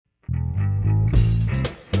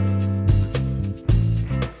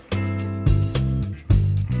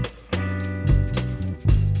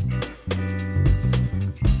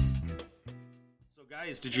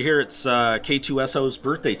Guys, did you hear it's K2SO's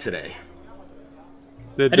birthday today?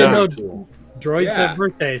 I didn't know droids have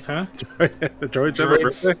birthdays, huh? Droids have a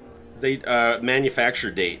birthday? They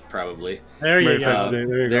manufacture date, probably. There you go.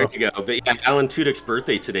 There you go. But yeah, Alan Tudyk's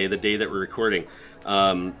birthday today, the day that we're recording.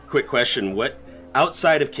 Quick question: what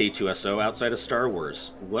outside of K2SO, outside of Star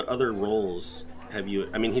Wars, what other roles have you?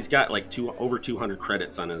 I mean, he's got like over 200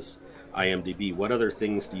 credits on his IMDb. What other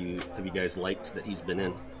things have you guys liked that he's been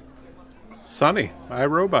in? Sonny,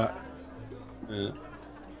 iRobot.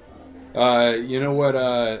 Yeah. You know what?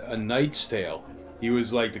 A Knight's Tale. He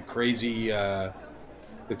was like the crazy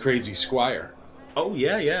squire. Oh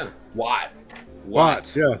yeah. Watt.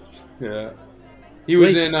 Yes. Yeah. He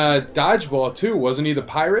was in Dodgeball too, wasn't he? The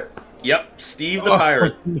pirate. Yep, Steve the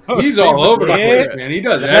pirate. He's all over the place, man. He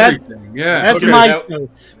does everything. Yeah. That's my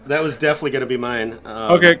choice. That was definitely going to be mine.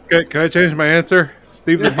 Okay, can I change my answer?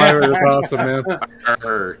 Steve the pirate is awesome, man.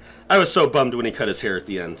 I was so bummed when he cut his hair at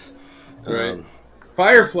the end. Right.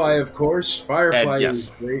 Firefly, of course. Firefly yes. is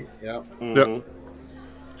great. Yeah. Mm-hmm. Yep.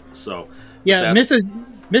 So. Yeah, Mrs.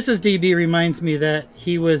 DB reminds me that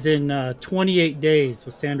he was in 28 Days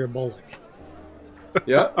with Sandra Bullock.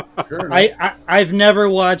 Yeah. Sure I've never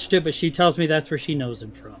watched it, but she tells me that's where she knows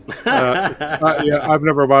him from. Yeah, I've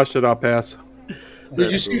never watched it. I'll pass.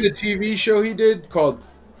 Did you see the TV show he did called,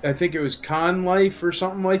 I think it was Con Life or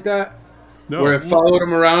something like that? No. Where it followed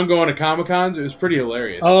him around going to Comic-Cons? It was pretty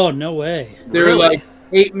hilarious. Oh, no way. They were like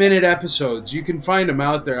 8-minute episodes. You can find them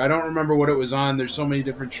out there. I don't remember what it was on. There's so many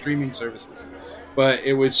different streaming services. But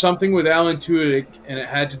it was something with Alan Tudyk, and it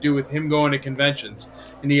had to do with him going to conventions.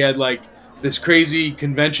 And he had like this crazy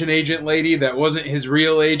convention agent lady that wasn't his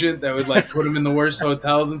real agent that would like put him in the worst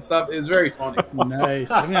hotels and stuff. It was very funny.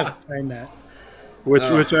 Nice. I'm going to find that.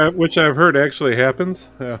 Which I've heard actually happens.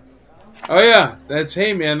 Yeah. Oh yeah,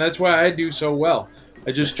 hey man, that's why I do so well.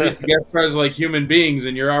 I just treat the guest stars like human beings,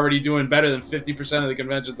 and you're already doing better than 50% of the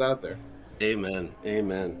conventions out there.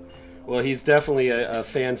 Amen. Well, he's definitely a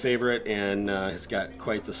fan favorite and has got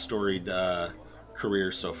quite the storied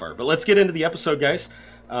career so far. But let's get into the episode, guys.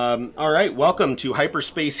 All right, welcome to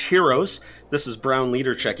Hyperspace Heroes. This is Brown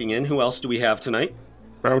Leader checking in. Who else do we have tonight?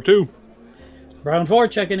 Brown 2. Brown 4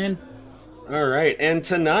 checking in. All right, and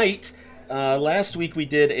tonight... last week we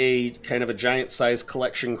did a kind of a giant size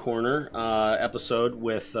collection corner episode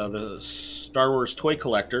with the Star Wars toy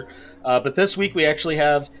collector, but this week we actually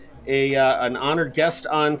have an honored guest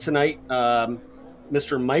on tonight,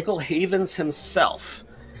 Mr. Michael Havens himself,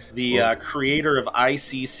 the creator of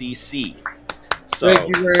ICCC. So,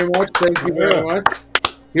 Thank you very much. Thank you very much.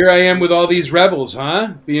 Here I am with all these rebels,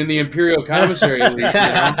 huh? Being the Imperial Commissary. Elite,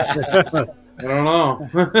 I don't know.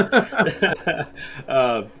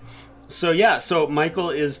 So Michael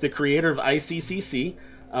is the creator of ICCC,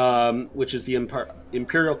 which is the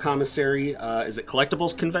Imperial Commissary. Is it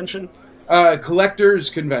Collectibles Convention? Collectors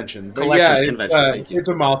Convention. Collectors Convention. Thank you. It's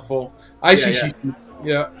a mouthful. ICCC.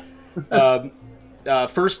 Yeah.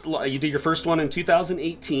 First, you did your first one in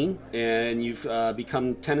 2018, and you've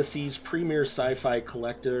become Tennessee's premier sci-fi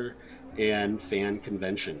collector and fan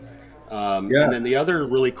convention. And then the other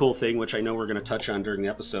really cool thing, which I know we're going to touch on during the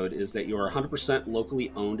episode, is that you are 100%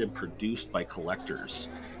 locally owned and produced by collectors,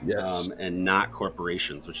 and not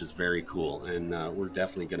corporations, which is very cool. And we're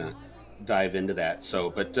definitely going to dive into that. So,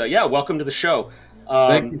 but welcome to the show.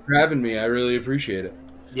 Thank you for having me. I really appreciate it.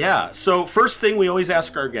 Yeah. So first thing we always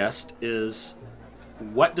ask our guest is,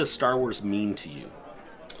 what does Star Wars mean to you?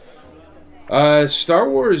 Star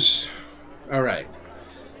Wars. All right.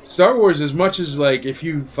 Star Wars, as much as, like, if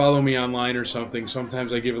you follow me online or something,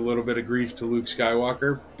 sometimes I give a little bit of grief to Luke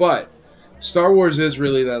Skywalker, but Star Wars is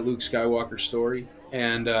really that Luke Skywalker story,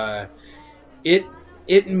 and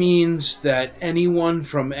it means that anyone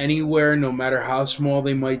from anywhere, no matter how small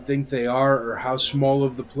they might think they are or how small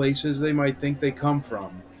of the places they might think they come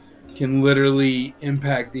from, can literally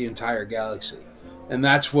impact the entire galaxy. And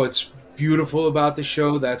that's what's beautiful about the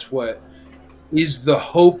show. That's what is the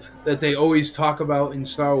hope that they always talk about in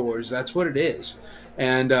Star Wars. That's what it is.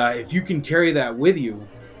 And if you can carry that with you,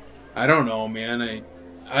 I don't know, man.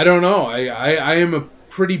 I don't know. I am a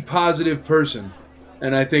pretty positive person.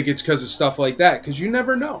 And I think it's because of stuff like that. Because you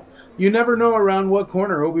never know. You never know around what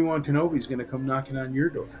corner Obi-Wan Kenobi's going to come knocking on your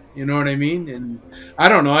door. You know what I mean? And I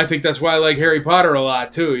don't know. I think that's why I like Harry Potter a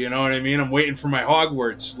lot, too. You know what I mean? I'm waiting for my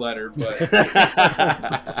Hogwarts letter. But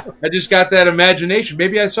I just got that imagination.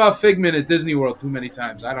 Maybe I saw Figment at Disney World too many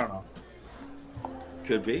times. I don't know.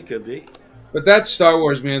 Could be. But that's Star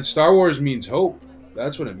Wars, man. Star Wars means hope.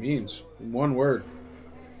 That's what it means. In one word.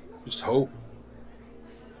 Just hope.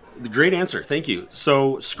 Great answer. Thank you.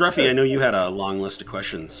 So, Scruffy, I know you had a long list of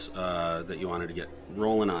questions that you wanted to get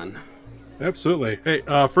rolling on. Absolutely. Hey,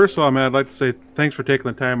 first of all, man, I'd like to say thanks for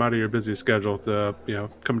taking the time out of your busy schedule to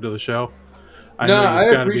come to the show. I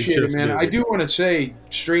appreciate it, man. I do want to say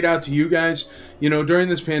straight out to you guys, during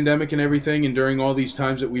this pandemic and everything, and during all these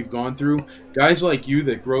times that we've gone through, guys like you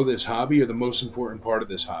that grow this hobby are the most important part of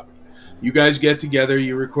this hobby. You guys get together,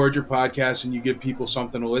 you record your podcast, and you give people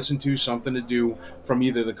something to listen to, something to do from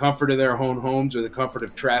either the comfort of their own homes or the comfort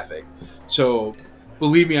of traffic. So,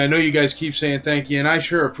 believe me, I know you guys keep saying thank you, and I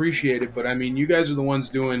sure appreciate it, but I mean, you guys are the ones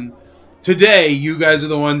doing... Today, you guys are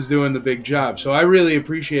the ones doing the big job. So I really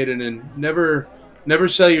appreciate it, and never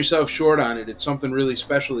sell yourself short on it. It's something really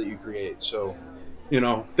special that you create. So,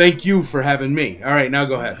 thank you for having me. All right, now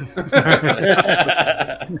go ahead.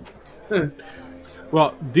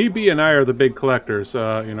 Well, DB and I are the big collectors.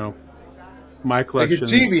 My collection. I can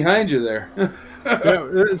see behind you there. Yeah,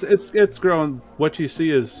 it's grown. What you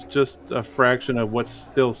see is just a fraction of what's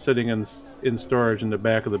still sitting in storage in the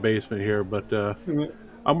back of the basement here, but.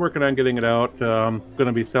 I'm working on getting it out. I'm going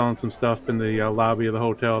to be selling some stuff in the lobby of the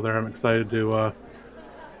hotel there. I'm excited to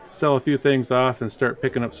sell a few things off and start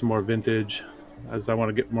picking up some more vintage, as I want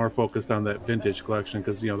to get more focused on that vintage collection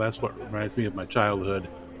because that's what reminds me of my childhood.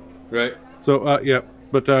 Right. So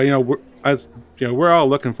but we're all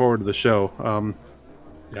looking forward to the show.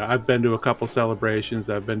 I've been to a couple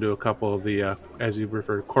celebrations. I've been to a couple of the as you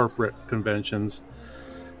refer corporate conventions,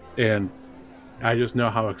 and I just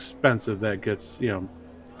know how expensive that gets.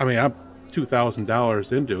 I mean, I'm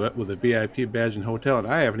 $2,000 into it with a VIP badge and hotel, and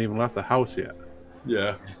I haven't even left the house yet.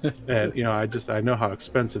 Yeah. And I know how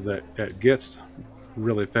expensive that gets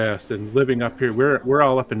really fast. And living up here, we're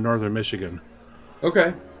all up in northern Michigan.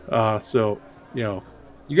 Okay. So you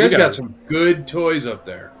guys got some good toys up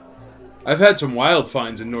there. I've had some wild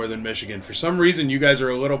finds in northern Michigan. For some reason, you guys are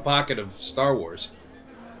a little pocket of Star Wars.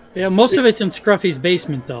 Yeah, most of it's in Scruffy's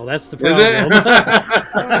basement, though. That's the problem.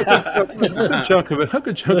 A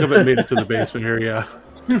good chunk of it made it to the basement here, yeah.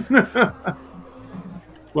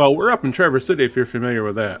 Well, we're up in Traverse City, if you're familiar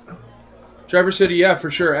with that. Traverse City, yeah, for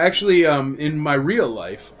sure. Actually, in my real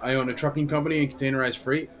life, I own a trucking company and containerized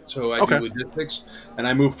freight, so I do logistics, and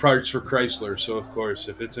I move parts for Chrysler. So, of course,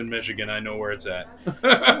 if it's in Michigan, I know where it's at.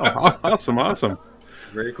 Oh, awesome.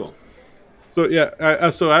 Very cool. So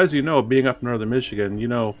so as you know, being up in northern Michigan,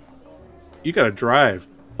 you got to drive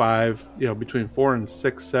between 4 and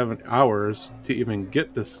 6, 7 hours to even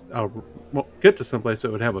get to someplace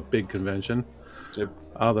that would have a big convention. Yep.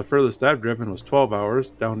 The furthest I've driven was 12 hours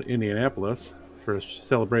down to Indianapolis for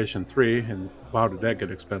Celebration 3, and wow, did that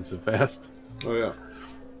get expensive fast. Oh yeah.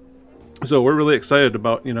 So we're really excited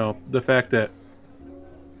about the fact that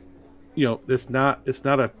it's not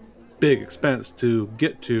a big expense to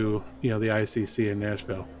get to the ICC in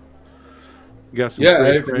Nashville. You got some I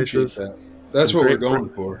great appreciate prices. that. That's what we're going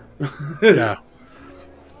for. Yeah.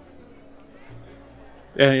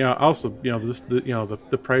 And also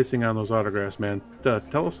the pricing on those autographs, man.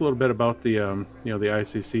 Tell us a little bit about the the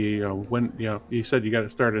ICC. When you said you got it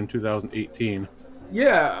started in 2018.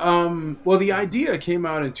 Yeah, well, the idea came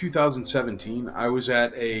out in 2017. I was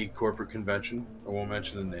at a corporate convention. I won't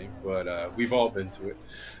mention the name, but we've all been to it.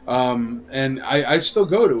 And I still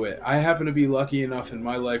go to it. I happen to be lucky enough in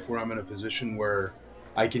my life where I'm in a position where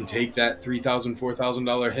I can take that $3,000,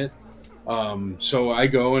 $4,000 hit. So I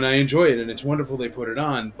go and I enjoy it, and it's wonderful they put it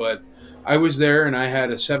on. But I was there, and I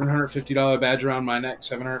had a $750 badge around my neck,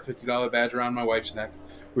 $750 badge around my wife's neck.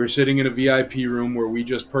 We were sitting in a VIP room where we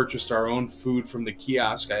just purchased our own food from the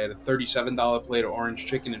kiosk. I had a $37 plate of orange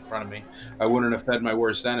chicken in front of me. I wouldn't have fed my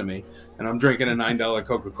worst enemy. And I'm drinking a $9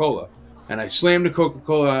 Coca-Cola. And I slammed the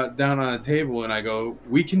Coca-Cola down on the table and I go,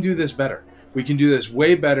 we can do this better. We can do this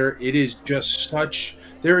way better. It is just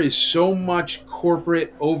there is so much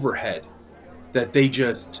corporate overhead that they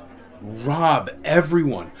just rob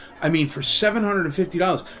everyone. I mean, for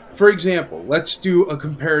 $750. For example, let's do a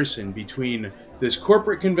comparison between this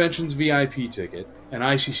corporate convention's VIP ticket and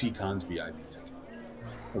ICC Con's VIP ticket.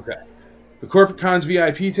 Okay. The corporate Con's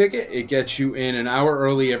VIP ticket, it gets you in an hour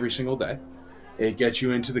early every single day. It gets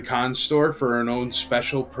you into the con store for an own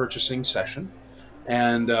special purchasing session.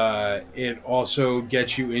 And it also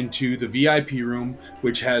gets you into the VIP room,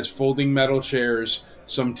 which has folding metal chairs,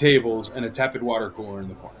 some tables, and a tepid water cooler in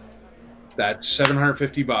the corner. That's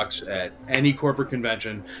 $750 at any corporate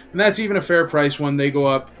convention. And that's even a fair price when they go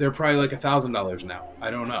up. They're probably like $1,000 now. I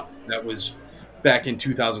don't know. That was back in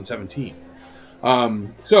 2017.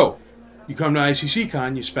 So you come to ICC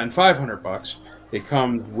Con, you spend $500. It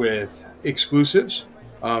comes with exclusives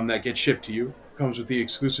that get shipped to you. It comes with the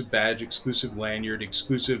exclusive badge, exclusive lanyard,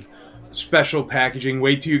 exclusive special packaging.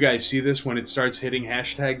 Wait till you guys see this when it starts hitting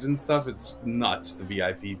hashtags and stuff. It's nuts, the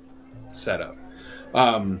VIP setup.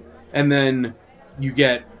 And then you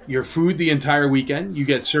get your food the entire weekend. You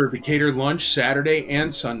get served a catered lunch Saturday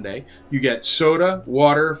and Sunday. You get soda,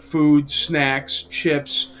 water, food, snacks,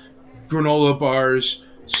 chips, granola bars,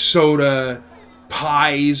 soda,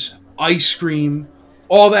 pies, ice cream.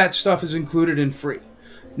 All that stuff is included and free.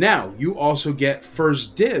 Now, you also get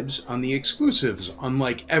first dibs on the exclusives,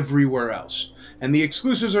 unlike everywhere else. And the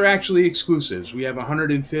exclusives are actually exclusives. We have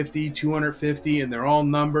 150, 250, and they're all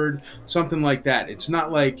numbered, something like that. It's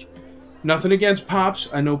not like, nothing against Pops.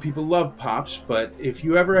 I know people love Pops, but if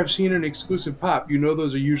you ever have seen an exclusive Pop, you know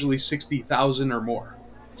those are usually 60,000 or more.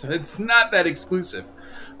 So it's not that exclusive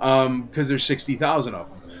because there's 60,000 of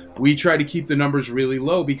them. We try to keep the numbers really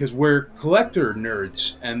low because we're collector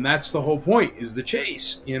nerds, and that's the whole point, is the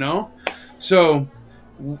chase, you know? So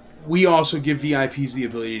we also give VIPs the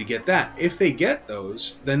ability to get that. If they get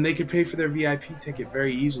those, then they could pay for their VIP ticket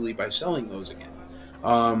very easily by selling those again.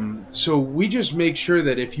 So we just make sure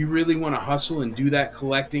that if you really want to hustle and do that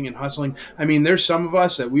collecting and hustling, I mean, there's some of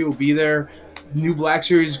us that we will be there. New Black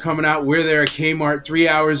Series is coming out. We're there at Kmart 3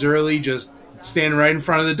 hours early, just standing right in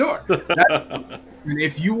front of the door. And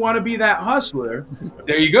if you want to be that hustler,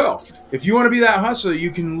 there you go. If you want to be that hustler,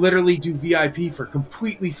 you can literally do VIP for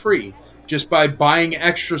completely free just by buying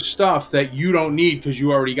extra stuff that you don't need because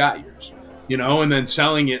you already got yours, you know, and then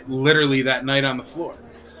selling it literally that night on the floor.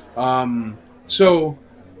 So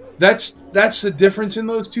that's the difference in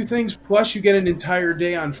those two things. Plus, you get an entire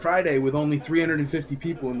day on Friday with only 350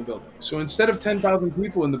 people in the building. So instead of 10,000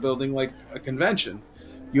 people in the building like a convention,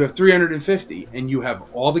 you have 350, and you have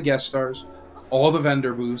all the guest stars, all the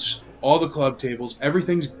vendor booths, all the club tables,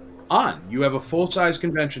 everything's on. You have a full-size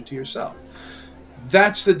convention to yourself.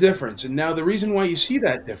 That's the difference. And now the reason why you see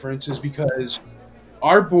that difference is because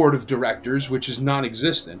our board of directors, which is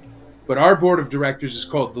non-existent, but our board of directors is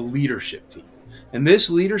called the leadership team. And this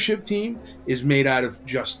leadership team is made out of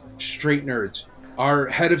just straight nerds. Our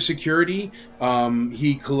head of security,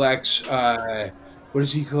 he collects, what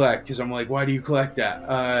does he collect? Because I'm like, why do you collect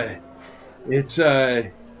that? It's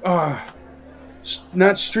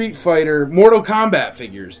not Street Fighter, Mortal Kombat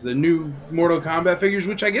figures, the new Mortal Kombat figures,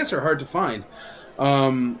 which I guess are hard to find.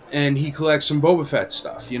 And he collects some Boba Fett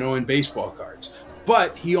stuff, you know, and baseball cards.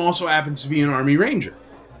 But he also happens to be an Army Ranger,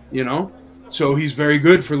 you know? So he's very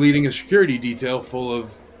good for leading a security detail full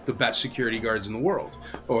of the best security guards in the world.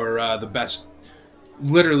 Or the best,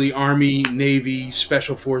 literally, Army, Navy,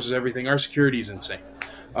 Special Forces, everything. Our security is insane.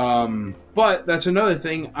 But that's another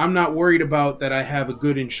thing. I'm not worried about that I have a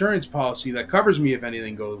good insurance policy that covers me if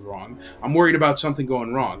anything goes wrong. I'm worried about something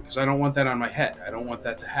going wrong because I don't want that on my head. I don't want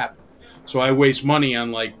that to happen. So I waste money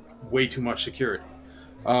on like way too much security.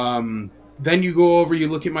 Then you go over, you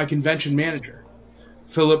look at my convention manager,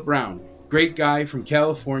 Philip Brown. Great guy from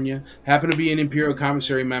California, happened to be an Imperial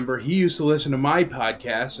Commissary member. He used to listen to my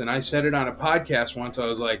podcast, and I said it on a podcast once. I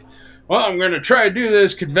was like, well, I'm going to try to do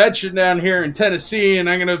this convention down here in Tennessee, and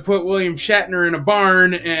I'm going to put William Shatner in a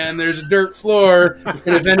barn, and there's a dirt floor,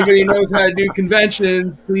 and if anybody knows how to do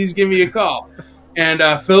conventions, please give me a call. And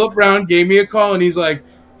Philip Brown gave me a call, and he's like,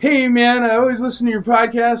 hey, man, I always listen to your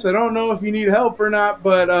podcast. I don't know if you need help or not,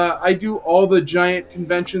 but I do all the giant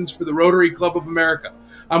conventions for the Rotary Club of America.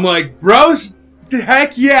 I'm like, bro,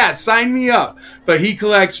 heck yeah, sign me up. But he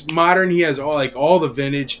collects modern. He has all the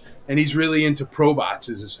vintage, and he's really into Probots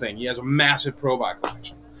is his thing. He has a massive Probot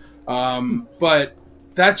collection. But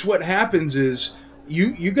that's what happens is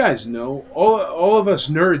you guys know, all of us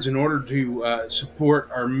nerds, in order to support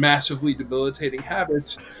our massively debilitating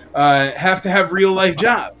habits, have to have real-life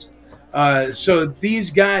jobs. So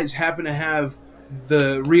these guys happen to have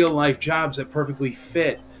the real-life jobs that perfectly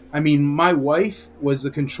fit. I mean, my wife was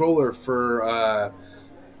the controller for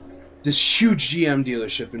this huge GM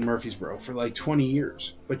dealership in Murfreesboro for like 20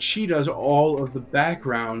 years. But she does all of the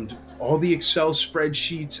background, all the Excel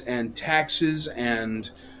spreadsheets and taxes and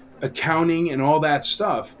accounting and all that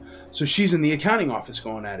stuff. So she's in the accounting office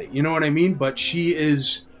going at it. You know what I mean? But she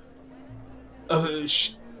is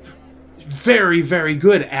very, very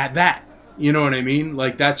good at that. You know what I mean?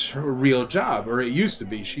 Like, that's her real job, or it used to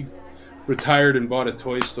be. She retired and bought a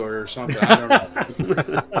toy store or something. I don't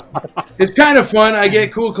know. It's kind of fun. I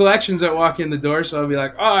get cool collections that walk in the door, so I'll be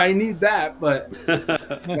like, oh, I need that. But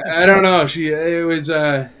I don't know.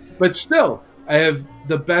 But still, I have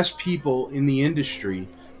the best people in the industry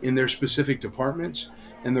in their specific departments.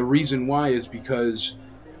 And the reason why is because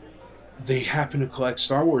they happen to collect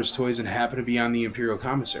Star Wars toys and happen to be on the Imperial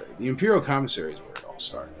Commissary. The Imperial Commissary is where it all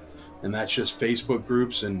started. And that's just Facebook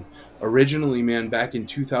groups. And originally, man, back in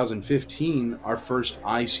 2015, our first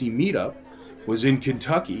IC meetup was in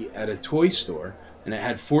Kentucky at a toy store. And it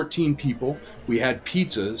had 14 people. We had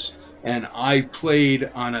pizzas. and I played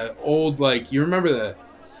on an old, like, you remember the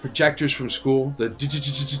projectors from school?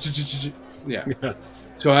 Yeah. Yes.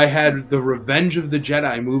 So I had the Revenge of the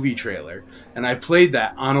Jedi movie trailer, and I played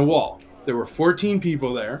that on a wall. There were 14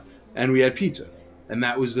 people there, and we had pizza. And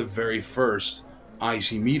that was the very first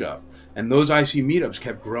IC meetup. And those IC meetups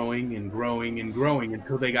kept growing and growing and growing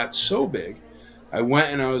until they got so big. I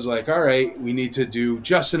went and I was like, all right, we need to do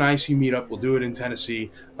just an IC meetup. We'll do it in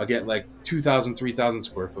Tennessee. I'll get like 2,000, 3,000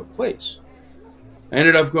 square foot place. I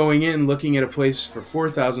ended up going in, looking at a place for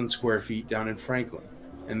 4,000 square feet down in Franklin.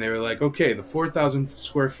 And they were like, okay, the 4,000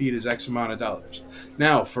 square feet is X amount of dollars.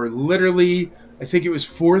 Now, for literally, I think it was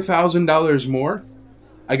 $4,000 more,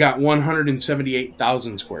 I got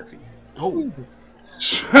 178,000 square feet. Oh.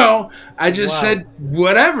 So I just said,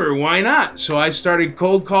 whatever, why not? So I started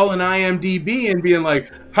cold calling IMDb and being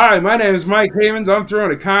like, hi, my name is Mike Havens. I'm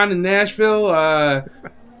throwing a con in Nashville. Are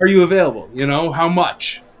you available? You know, how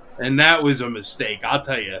much? And that was a mistake, I'll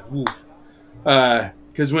tell you. Oof.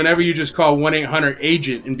 Because whenever you just call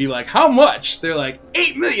 1-800-AGENT and be like, how much? They're like,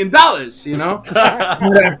 $8 million, you know?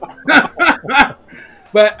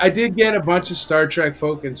 But I did get a bunch of Star Trek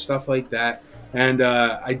folk and stuff like that. And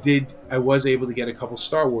I was able to get a couple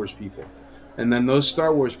Star Wars people. And then those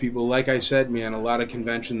Star Wars people, like I said, man, a lot of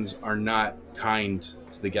conventions are not kind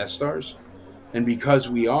to the guest stars. And because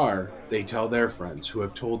we are, they tell their friends who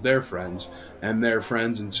have told their friends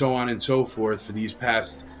and so on and so forth for these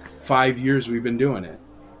past 5 years we've been doing it.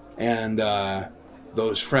 And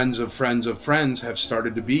those friends of friends of friends have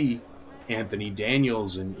started to be Anthony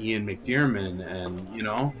Daniels and Ian McDiarmid and, you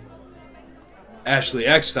know, Ashley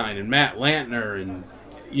Eckstein and Matt Lantner, and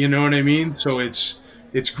you know what I mean? So it's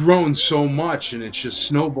grown so much and it's just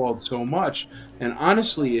snowballed so much. And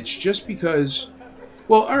honestly, it's just because,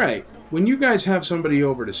 well, all right, when you guys have somebody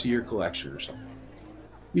over to see your collection or something,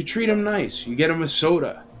 you treat them nice. You get them a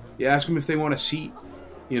soda. You ask them if they want a seat.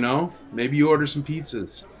 You know, maybe you order some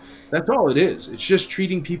pizzas. That's all it is. It's just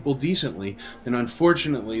treating people decently. And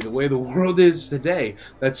unfortunately, the way the world is today,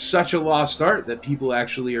 that's such a lost art that people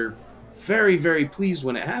actually are very, very pleased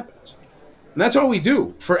when it happens. And that's all we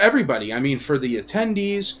do for everybody. I mean, for the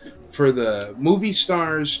attendees, for the movie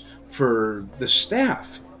stars, for the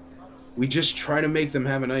staff. We just try to make them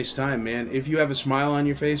have a nice time, man. If you have a smile on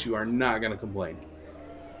your face, you are not going to complain.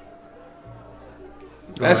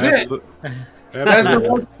 That's it. That's the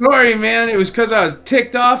whole story, man. It was because I was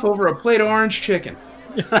ticked off over a plate of orange chicken.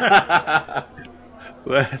 So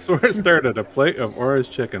that's where it started, a plate of orange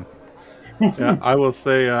chicken. Yeah, I will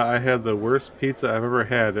say I had the worst pizza I've ever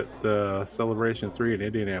had at Celebration 3 in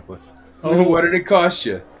Indianapolis. Oh, what did it cost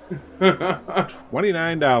you?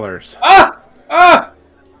 $29.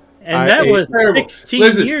 And that was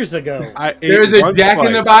 16 years ago. There's a Jack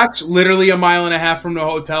in the Box literally a mile and a half from the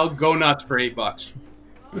hotel. Go nuts for $8.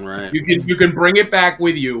 Right. You can bring it back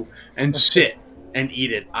with you and sit and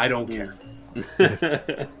eat it. I don't care.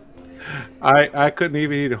 I couldn't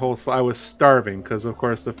even eat a whole slice. I was starving because, of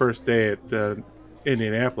course, the first day at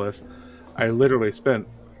Indianapolis, I literally spent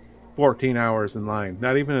 14 hours in line.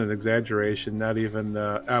 Not even an exaggeration. Not even.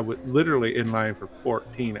 I was literally in line for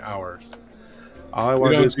 14 hours. All I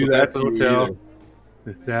want to do is go back to the hotel.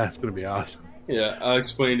 That's going to be awesome. Yeah, I'll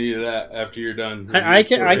explain to you that after you're done. I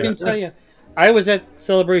can tell you. I was at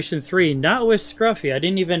Celebration 3, not with Scruffy. I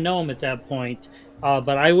didn't even know him at that point.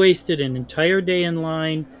 But I wasted an entire day in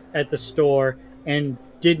line at the store and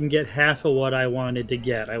didn't get half of what I wanted to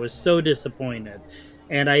get. I was so disappointed.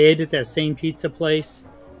 And I ate at that same pizza place.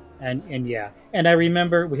 And yeah. And I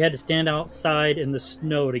remember we had to stand outside in the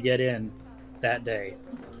snow to get in that day.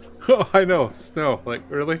 Oh, I know. Snow. Like,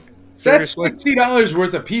 really? Seriously? That's $60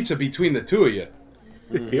 worth of pizza between the two of you.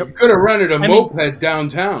 Yep. You could have rented a moped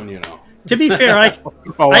downtown, you know. To be fair,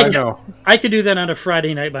 I know. I could do that on a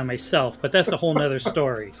Friday night by myself, but that's a whole nother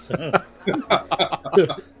story. So.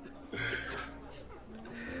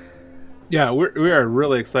 Yeah, we are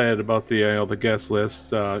really excited about the guest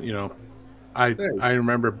list. I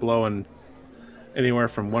remember blowing anywhere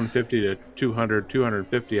from 150 to 200,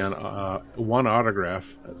 250 on one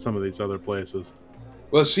autograph at some of these other places.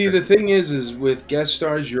 Well, see, the thing is with guest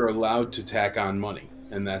stars, you're allowed to tack on money,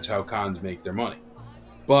 and that's how cons make their money.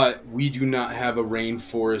 But we do not have a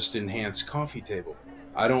rainforest enhanced coffee table.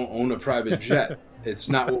 I don't own a private jet. It's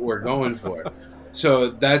not what we're going for.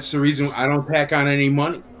 So that's the reason I don't tack on any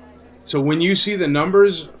money. So when you see the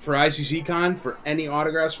numbers for ICC Con for any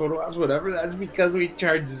autographs, photographs, whatever, that's because we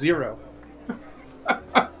charge $0.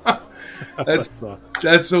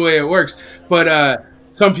 That's the way it works. But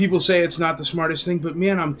some people say it's not the smartest thing. But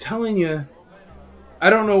man, I'm telling you, I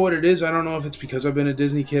don't know what it is. I don't know if it's because I've been a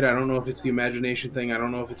Disney kid. I don't know if it's the imagination thing. I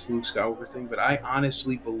don't know if it's the Luke Skywalker thing. But I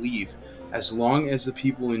honestly believe as long as the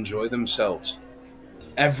people enjoy themselves,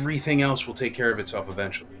 everything else will take care of itself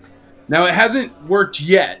eventually. Now, it hasn't worked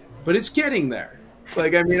yet, but it's getting there.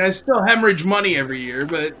 Like, I mean, I still hemorrhage money every year,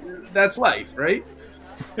 but that's life, right?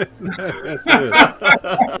 That's it.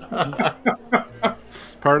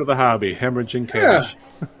 It's part of the hobby, hemorrhaging cash.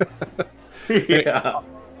 Yeah.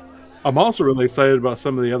 I'm also really excited about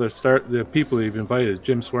some of the other the people you've invited: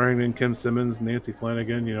 Jim Swearingen, Kim Simmons, Nancy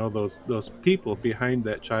Flanagan. You know, those people behind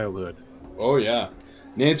that childhood. Oh yeah,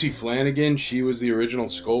 Nancy Flanagan. She was the original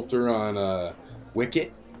sculptor on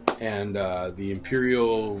Wicket and the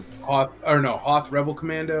Imperial Hoth Rebel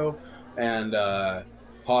Commando and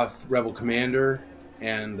Hoth Rebel Commander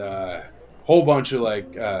and whole bunch of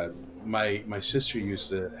like my sister used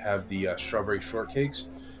to have the strawberry shortcakes,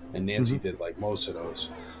 and Nancy did like most of those.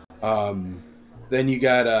 Then you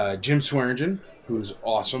got Jim Swearingen, who's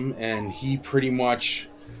awesome, and he pretty much,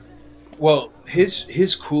 well,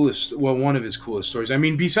 his coolest, well, one of his coolest stories. I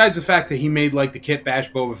mean, besides the fact that he made like the Kit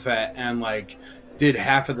Bash Boba Fett and like did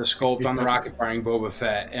half of the sculpt on the rocket firing Boba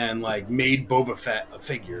Fett and like made Boba Fett a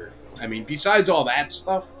figure. I mean, besides all that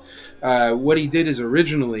stuff, what he did is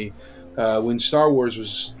originally when Star Wars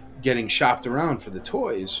was getting shopped around for the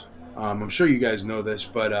toys. I'm sure you guys know this,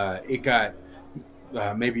 but it got.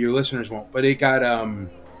 Maybe your listeners won't, but it got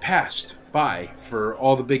passed by for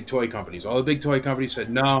all the big toy companies. All the big toy companies said,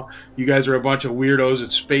 no, you guys are a bunch of weirdos.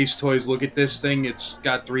 It's space toys. Look at this thing. It's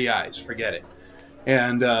got 3 eyes. Forget it.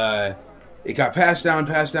 And it got passed down.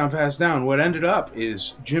 What ended up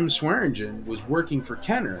is Jim Swearingen was working for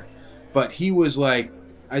Kenner, but he was like,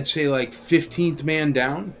 I'd say like 15th man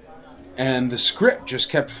down, and the script just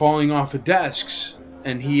kept falling off of desks.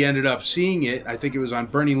 And he ended up seeing it. I think it was on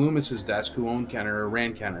Bernie Loomis's desk, who owned Kenner or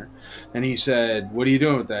ran Kenner. And he said, what are you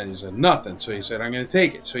doing with that? And he said, nothing. So he said, I'm going to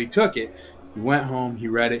take it. So he took it. He went home. He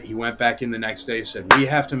read it. He went back in the next day, said, we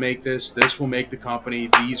have to make this. This will make the company.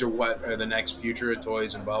 These are what are the next future of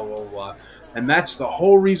toys and blah, blah, blah. And that's the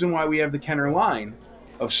whole reason why we have the Kenner line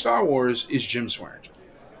of Star Wars is Jim Swearingen.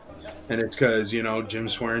 And it's because, you know, Jim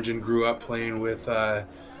Swearingen grew up playing with...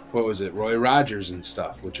 Roy Rogers and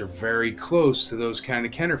stuff, which are very close to those kind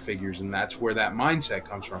of Kenner figures, and that's where that mindset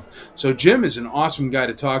comes from. So Jim is an awesome guy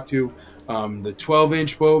to talk to. The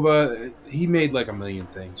 12-inch Boba, he made like a million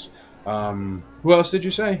things. Who else did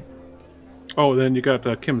you say? Oh, then you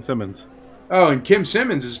got Kim Simmons. Oh, and Kim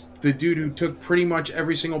Simmons is the dude who took pretty much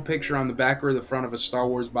every single picture on the back or the front of a Star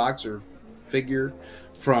Wars box or figure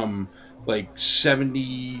from like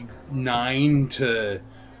 79 to...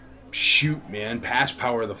 shoot, man, past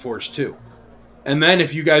Power of the Force 2. And then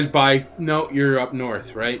if you guys buy... No, you're up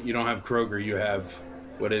north, right? You don't have Kroger. You have...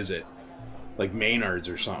 What is it? Like Maynard's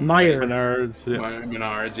or something. Menards, yeah.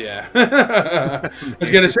 Menards, yeah. I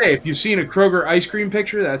was going to say, if you've seen a Kroger ice cream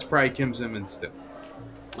picture, that's probably Kim Simmons too.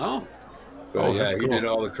 Oh. But yeah, he did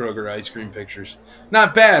all the Kroger ice cream pictures.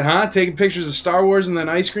 Not bad, huh? Taking pictures of Star Wars and then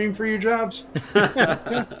ice cream for your jobs?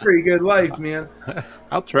 Pretty good life, man.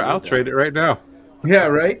 I'll trade it right now. Yeah,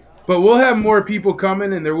 right? But we'll have more people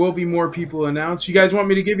coming, and there will be more people announced. You guys want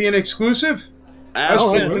me to give you an exclusive?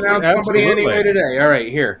 Absolutely. Somebody anyway today. All right,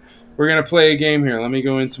 here. We're going to play a game here. Let me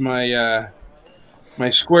go into my my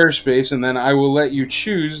Squarespace, and then I will let you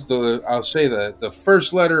choose I'll say the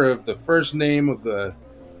first letter of the first name of the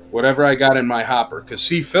whatever I got in my hopper. Because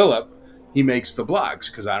see, Philip, he makes the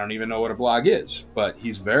blogs, because I don't even know what a blog is, but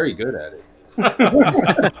he's very good at it.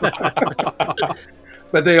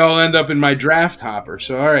 But they all end up in my draft hopper.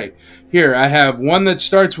 So, all right. Here, I have one that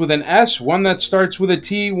starts with an S, one that starts with a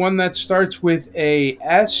T, one that starts with a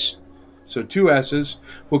S. So, 2 S's.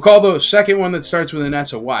 We'll call the second one that starts with an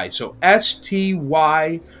S a Y. So, S, T,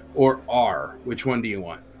 Y, or R. Which one do you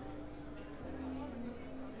want?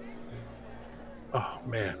 Oh,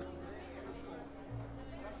 man.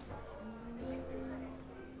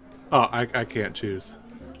 Oh, I can't choose.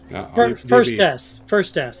 First S.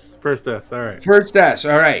 First S. First S, all right. First S,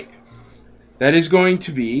 all right. That is going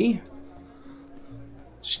to be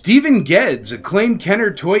Stephen Geddes, acclaimed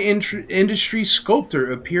Kenner toy industry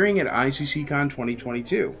sculptor, appearing at ICCCon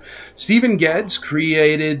 2022. Stephen Geddes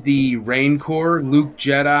created the Rancor, Luke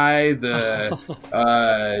Jedi,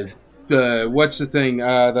 the what's the thing?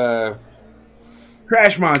 The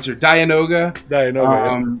Trash Monster, Dianoga,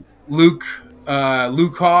 Luke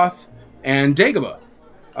Hoth, and Dagobah.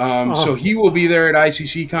 So he will be there at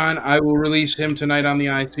ICCCon. I will release him tonight on the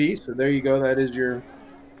IC. So there you go. That is your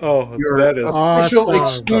that is official awesome.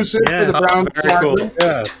 exclusive for the Brown cool.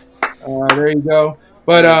 Yes. There you go.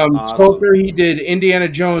 But awesome. sculptor, he did Indiana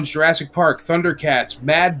Jones, Jurassic Park, Thundercats,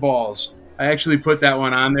 Mad Balls. I actually put that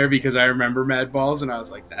one on there because I remember Mad Balls, and I was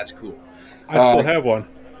like, that's cool. I still have one.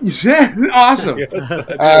 Awesome.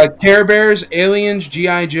 Yes, Care Bears, Aliens,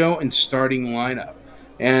 G.I. Joe, and starting lineup.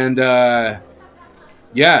 And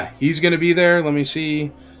yeah, he's going to be there. Let me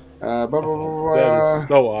see. That is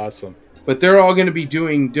so awesome. But they're all going to be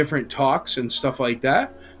doing different talks and stuff like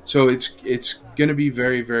that. So it's going to be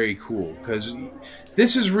very, very cool because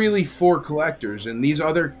this is really for collectors, and these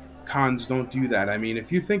other cons don't do that. I mean,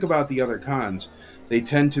 if you think about the other cons, they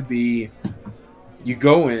tend to be, you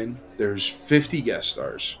go in, there's 50 guest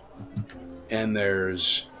stars, and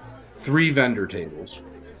there's 3 vendor tables.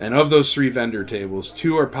 And of those 3 vendor tables,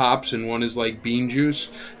 2 are pops and 1 is like bean juice.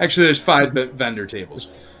 Actually, there's 5 vendor tables.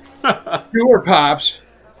 2 are pops,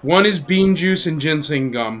 1 is bean juice and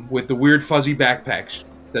ginseng gum with the weird fuzzy backpacks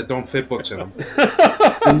that don't fit books in them.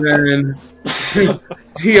 And then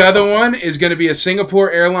the other one is going to be a Singapore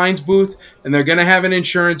Airlines booth, and they're going to have an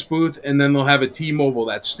insurance booth, and then they'll have a T-Mobile,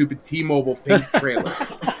 that stupid T-Mobile pink trailer.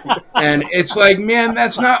 And it's like, man,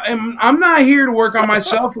 that's not. I'm not here to work on my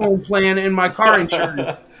cell phone plan and my car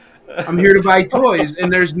insurance. I'm here to buy toys, and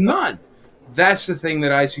there's none. That's the thing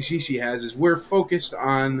that ICCC has, is we're focused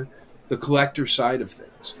on the collector side of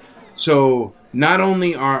things. So not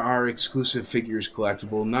only are our exclusive figures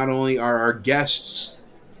collectible, not only are our guests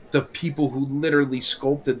the people who literally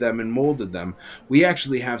sculpted them and molded them, we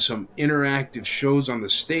actually have some interactive shows on the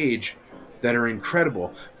stage that are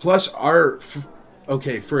incredible. Plus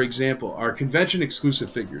for example, our convention exclusive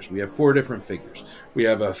figures, we have 4 different figures. We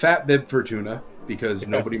have a Fat Bib Fortuna, because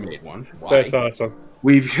nobody made one. Why? That's awesome.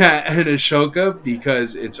 We've got an Ashoka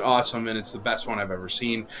because it's awesome and it's the best one I've ever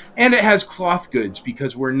seen. And it has cloth goods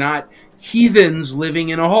because we're not heathens living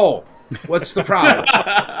in a hole. What's the problem?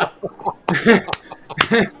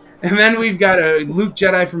 And then we've got a Luke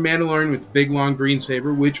Jedi from Mandalorian with the big long green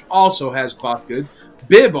saber, which also has cloth goods.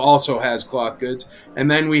 Bib also has cloth goods. And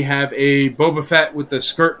then we have a Boba Fett with the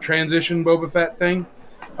skirt transition Boba Fett thing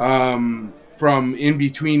from in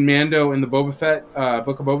between Mando and the Boba Fett,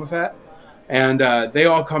 Book of Boba Fett. And they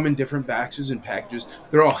all come in different boxes and packages.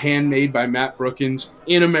 They're all handmade by Matt Brookins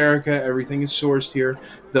in America. Everything is sourced here.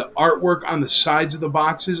 The artwork on the sides of the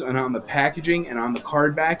boxes and on the packaging and on the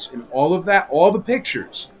card backs and all of that, all the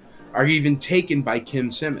pictures are even taken by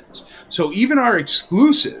Kim Simmons. So even our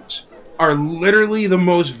exclusives are literally the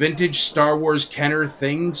most vintage Star Wars Kenner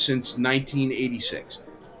thing since 1986.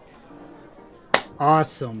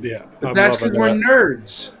 Awesome. Yeah. But that's because we're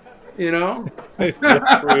nerds, you know?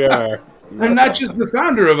 Yes, we are. I'm not just the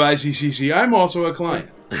founder of ICCC. I'm also a client.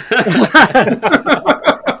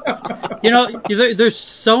 You know, there's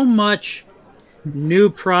so much new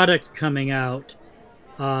product coming out,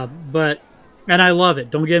 and I love it.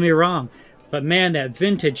 Don't get me wrong, but man, that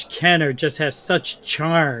vintage Kenner just has such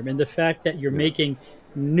charm, and the fact that you're making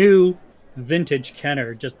new vintage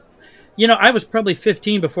Kenner, just, you know, I was probably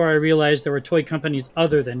 15 before I realized there were toy companies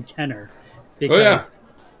other than Kenner. Because,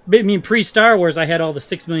 I mean, pre-Star Wars, I had all the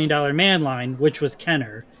 $6 Million Man line, which was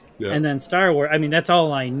Kenner. Yeah. And then Star Wars, I mean, that's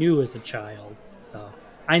all I knew as a child. So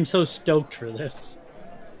I'm so stoked for this.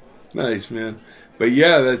 Nice, man. But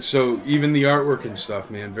yeah, that's so, even the artwork and stuff,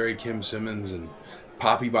 man, very Kim Simmons and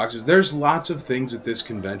Poppy boxes. There's lots of things at this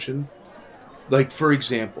convention. Like, for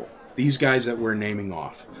example, these guys that we're naming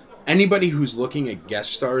off. Anybody who's looking at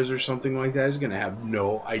guest stars or something like that is going to have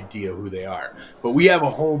no idea who they are. But we have a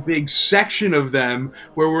whole big section of them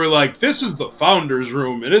where we're like, this is the founder's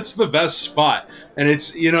room and it's the best spot. And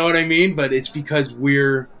it's, you know what I mean? But it's because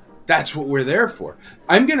that's what we're there for.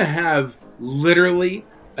 I'm going to have literally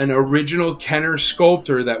an original Kenner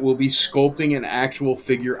sculptor that will be sculpting an actual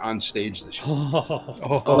figure on stage this year. Wow.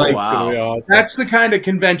 Awesome. That's the kind of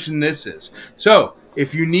convention this is. So,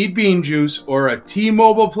 if you need bean juice or a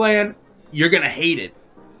T-Mobile plan, you're going to hate it.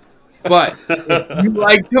 But if you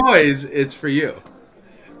like toys, it's for you.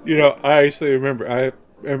 You know, I actually remember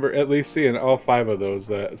at least seeing all 5 of those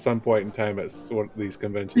at some point in time at one of these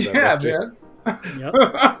conventions. Yeah, man. Yep.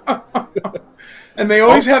 And they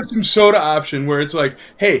always have some soda option where it's like,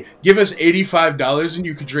 hey, give us $85 and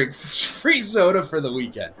you could drink free soda for the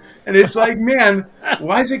weekend. And it's like, man,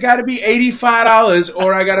 why's it got to be $85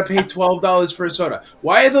 or I got to pay $12 for a soda?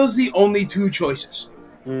 Why are those the only 2 choices?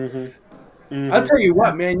 I'll tell you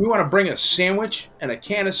what, man, you want to bring a sandwich and a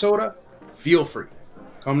can of soda? Feel free.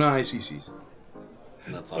 Come to ICC's.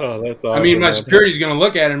 That's awesome. Oh, that's awesome. I mean, my security's going to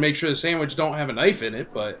look at it and make sure the sandwich don't have a knife in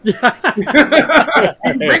it, but you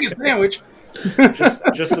can bring a sandwich.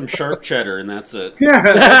 just some sharp cheddar, and that's it. Yeah,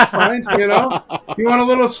 that's fine. You know, you want a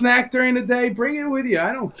little snack during the day, bring it with you.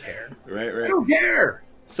 I don't care. Right. I don't care.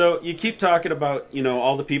 So you keep talking about, you know,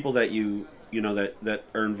 all the people that you that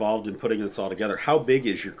are involved in putting this all together. How big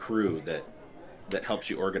is your crew that helps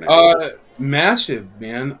you organize? Massive,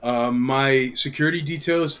 man. My security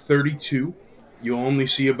detail is 32. You'll only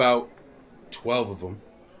see about 12 of them.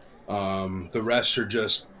 The rest are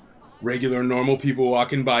just regular, normal people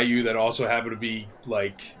walking by you that also happen to be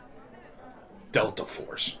like Delta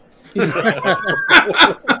Force.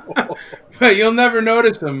 But you'll never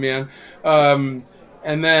notice them, man. And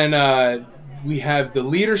then we have the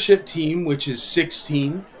leadership team, which is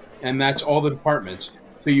 16, and that's all the departments.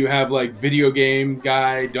 So you have like video game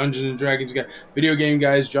guy, Dungeons and Dragons guy, video game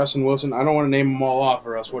guys, Justin Wilson. I don't want to name them all off,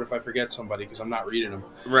 or else what if I forget somebody because I'm not reading them.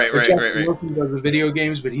 Right. Wilson does the video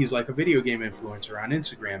games, but he's like a video game influencer on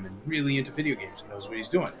Instagram and really into video games and knows what he's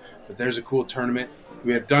doing. But there's a cool tournament.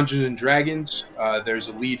 We have Dungeons and Dragons. There's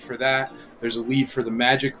a lead for that. There's a lead for the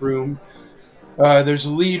Magic Room. There's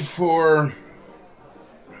a lead for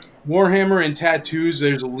Warhammer and Tattoos.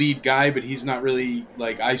 There's a lead guy, but he's not really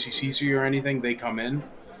like ICCC or anything. They come in.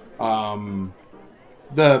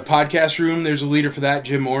 The podcast room, there's a leader for that.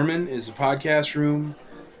 Jim Orman is the podcast room.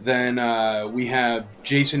 Then we have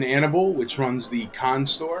Jason Annable, which runs the con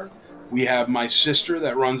store. We have my sister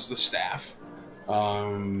that runs the staff.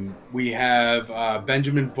 We have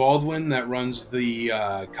Benjamin Baldwin that runs the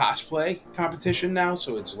cosplay competition now,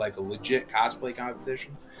 so it's like a legit cosplay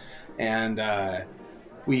competition. And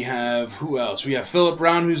we have, who else? We have Philip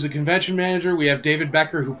Brown, who's the convention manager. We have David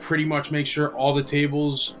Becker, who pretty much makes sure all the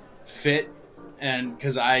tables fit, and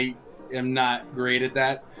because I am not great at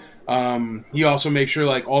that. He also makes sure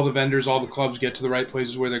like all the vendors, all the clubs get to the right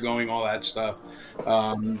places where they're going, all that stuff.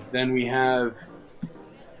 Then we have,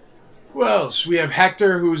 who else? We have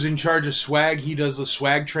Hector, who's in charge of swag. He does the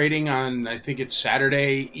swag trading on, I think it's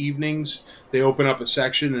Saturday evenings. They open up a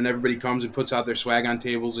section and everybody comes and puts out their swag on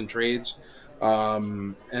tables and trades.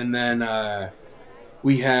 And then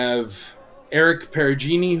we have Eric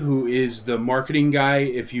Perugini, who is the marketing guy.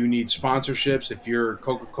 If you need sponsorships, if you're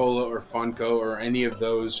Coca-Cola or Funko or any of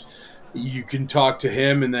those, you can talk to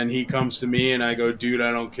him, and then he comes to me, and I go, dude,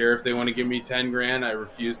 I don't care if they want to give me 10 grand. I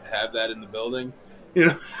refuse to have that in the building. You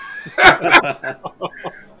know?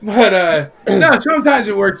 But no, sometimes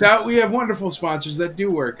it works out. We have wonderful sponsors that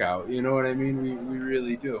do work out. You know what I mean? We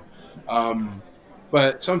really do.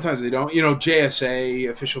 But sometimes they don't. You know, JSA,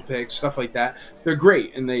 Official Picks, stuff like that. They're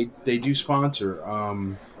great, and they do sponsor.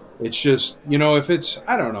 It's just, you know, if it's,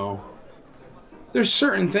 I don't know. There's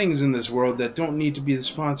certain things in this world that don't need to be the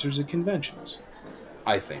sponsors at conventions,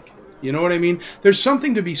 I think. You know what I mean? There's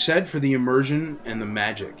something to be said for the immersion and the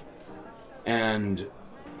magic. And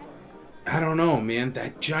I don't know, man.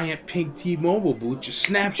 That giant pink T-Mobile booth just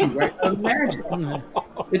snaps you right out of magic.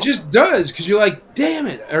 It just does, because you're like, damn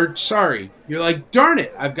it. Or, sorry. You're like, darn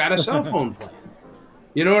it. I've got a cell phone plan.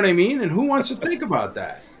 You know what I mean? And who wants to think about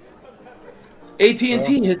that?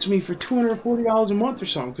 AT&T hits me for $240 a month or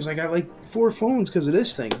something because I got like 4 phones because of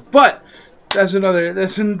this thing. But that's another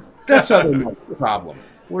problem.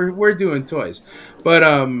 We're doing toys. But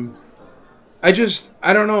I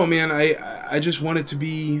don't know, man. I just want it to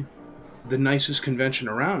be the nicest convention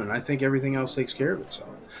around, and I think everything else takes care of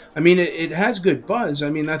itself. I mean, it has good buzz. I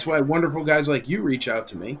mean, that's why wonderful guys like you reach out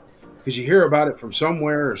to me, because you hear about it from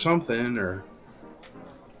somewhere or something. Or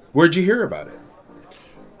where'd you hear about it?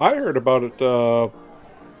 I heard about it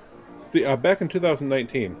back in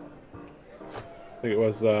 2019. I think it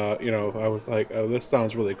was, I was like, oh, this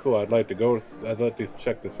sounds really cool. I'd like to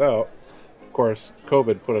check this out. Of course,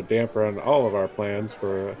 COVID put a damper on all of our plans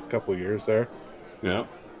for a couple of years there. Yeah.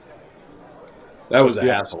 That was a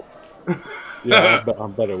hassle. Yeah, I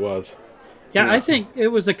bet it was. Yeah, I think it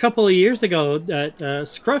was a couple of years ago that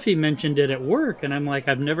Scruffy mentioned it at work, and I'm like,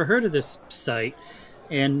 I've never heard of this site.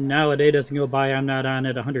 And now a day doesn't go by, I'm not on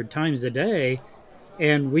it 100 times a day.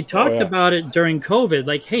 And we talked about it during COVID,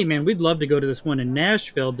 like, hey, man, we'd love to go to this one in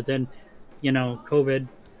Nashville, but then, COVID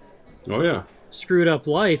screwed up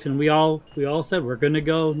life, and we all said we're going to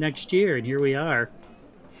go next year, and here we are.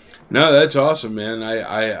 No, that's awesome, man.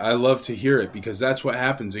 I love to hear it, because that's what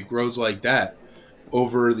happens. It grows like that.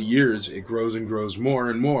 Over the years, it grows and grows more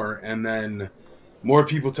and more, and then more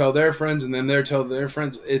people tell their friends, and then they tell their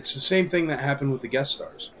friends. It's the same thing that happened with the guest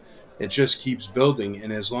stars. It just keeps building,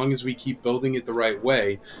 and as long as we keep building it the right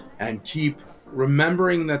way and keep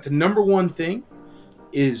remembering that the number one thing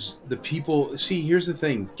is the people. See, here's the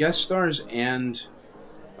thing. Guest stars and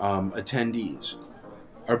attendees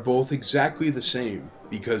are both exactly the same,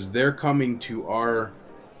 because they're coming to our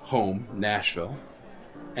home, Nashville,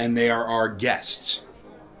 and they are our guests.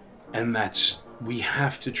 And we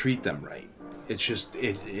have to treat them right. It's just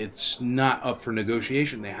it's not up for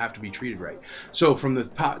negotiation. They have to be treated right. So from the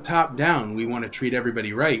top down, we want to treat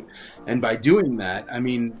everybody right, and by doing that, I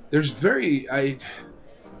mean,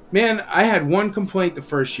 I had one complaint the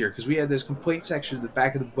first year because we had this complaint section at the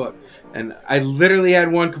back of the book, and I literally had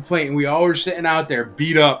one complaint, and we all were sitting out there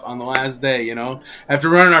beat up on the last day, after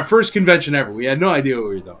running our first convention ever. We had no idea what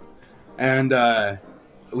we were doing, and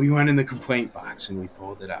we went in the complaint box and we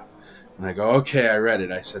pulled it out. And I go, okay, I read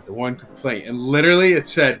it. I said the one complaint, and literally it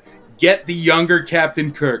said, "Get the younger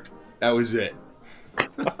Captain Kirk." That was it.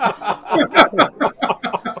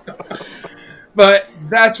 But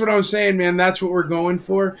that's what I'm saying, man. That's what we're going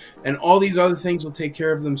for. And all these other things will take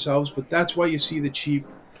care of themselves. But that's why you see the cheap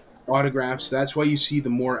autographs. That's why you see the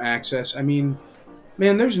more access. I mean,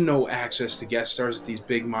 man, there's no access to guest stars at these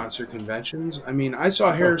big monster conventions. I mean, I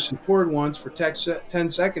saw Harrison Ford once for 10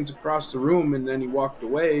 seconds across the room, and then he walked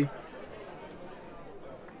away.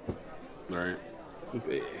 All right.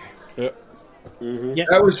 Yeah. Mm-hmm. Yeah.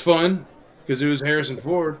 That was fun because it was Harrison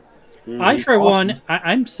Ford. I, for one,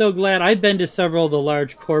 I'm so glad I've been to several of the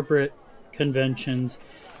large corporate conventions,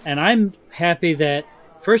 and I'm happy that,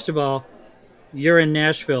 first of all, you're in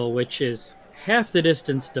Nashville, which is half the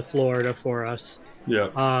distance to Florida for us.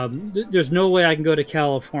 Yeah. There's no way I can go to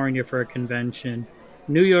California for a convention.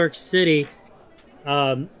 New York City,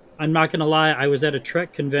 I'm not going to lie, I was at a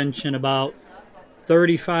Trek convention about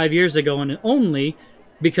 35 years ago, and only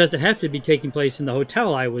because it happened to be taking place in the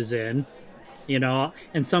hotel I was in.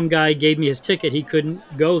 And some guy gave me his ticket. He couldn't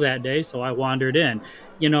go that day, so I wandered in.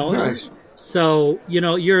 Nice. So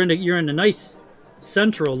you're in a nice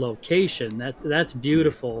central location. That's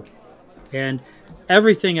beautiful, and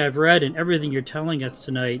everything I've read and everything you're telling us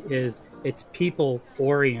tonight it's people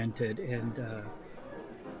oriented, and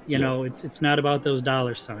it's not about those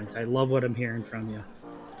dollar signs. I love what I'm hearing from you.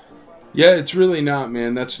 Yeah, it's really not,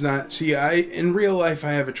 man. That's not. See, in real life,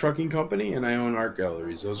 I have a trucking company and I own art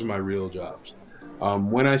galleries. Those are my real jobs.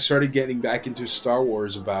 When I started getting back into Star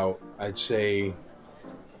Wars about, I'd say,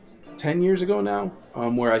 10 years ago now,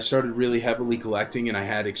 where I started really heavily collecting and I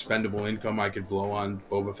had expendable income I could blow on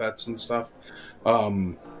Boba Fett's and stuff,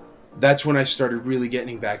 that's when I started really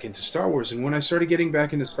getting back into Star Wars. And when I started getting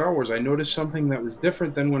back into Star Wars, I noticed something that was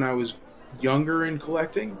different than when I was younger in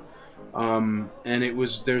collecting. And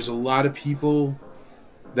there's a lot of people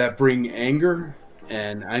that bring anger,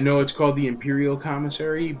 and I know it's called the Imperial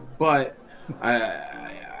Commissary, but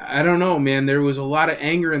I don't know, man. There was a lot of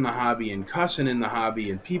anger in the hobby and cussing in the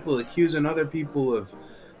hobby and people accusing other people of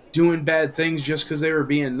doing bad things just because they were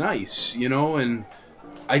being nice, and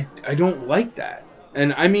I don't like that.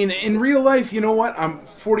 And I mean, in real life, you know what? I'm a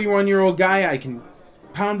 41-year-old guy. I can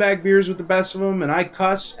pound back beers with the best of them, and I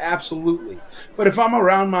cuss, absolutely. But if I'm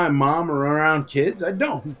around my mom or around kids, I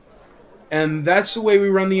don't. And that's the way we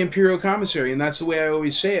run the Imperial Commissary, and that's the way I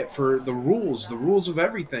always say it for the rules of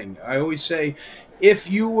everything. I always say, if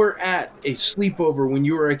you were at a sleepover when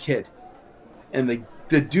you were a kid, and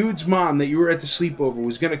the dude's mom that you were at the sleepover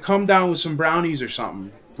was going to come down with some brownies or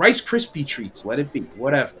something, Rice Krispie treats, let it be,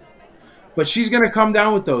 whatever. But she's going to come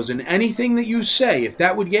down with those, and anything that you say, if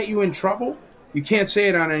that would get you in trouble, you can't say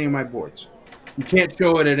it on any of my boards. You can't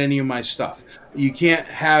show it at any of my stuff. You can't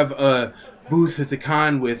have a booth at the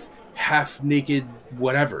con with half-naked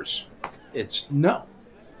whatevers. It's no.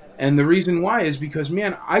 And the reason why is because,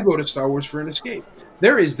 man, I go to Star Wars for an escape.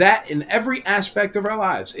 There is that in every aspect of our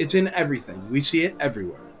lives. It's in everything. We see it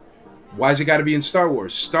everywhere. Why's it got to be in Star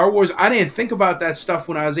Wars? Star Wars, I didn't think about that stuff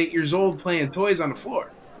when I was 8 years old playing toys on the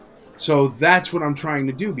floor. So that's what I'm trying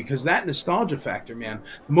to do, because that nostalgia factor, man,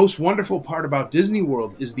 the most wonderful part about Disney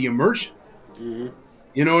World is the immersion. Mm-hmm.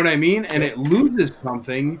 You know what I mean? And it loses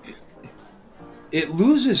something. It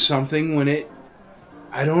loses something when it,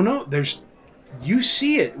 I don't know, you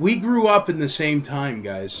see it. We grew up in the same time,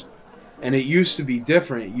 guys. And it used to be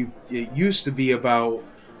different. It used to be about,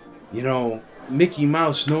 Mickey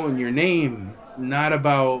Mouse knowing your name, not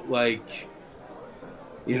about,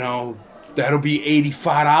 that'll be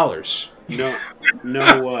 $85.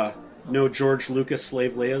 No George Lucas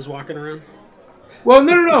slave Leia's walking around? Well,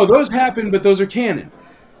 no. Those happen, but those are canon.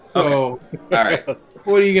 So, okay. All right.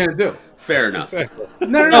 What are you going to do? Fair enough.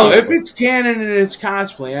 No. If it's canon and it's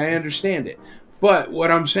cosplay, I understand it. But what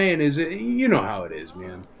I'm saying is, you know how it is,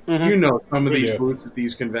 man. Mm-hmm. You know some of these booths at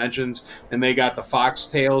these conventions, and they got the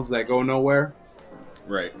foxtails that go nowhere.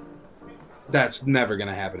 Right. That's never going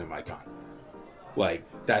to happen in my con.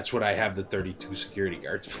 That's what I have the 32 security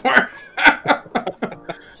guards for.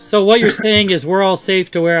 So what you're saying is we're all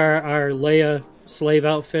safe to wear our Leia slave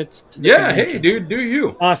outfits? Hey, dude, do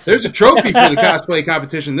you. Awesome. There's a trophy for the cosplay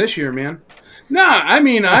competition this year, man. Nah, I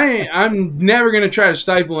mean, I'm never going to try to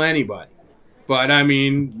stifle anybody. But I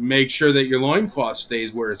mean, make sure that your loincloth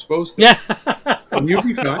stays where it's supposed to. Yeah. And you'll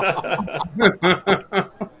be fine.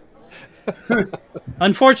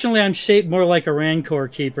 Unfortunately, I'm shaped more like a Rancor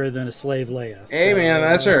keeper than a Slave Leia. Hey, man,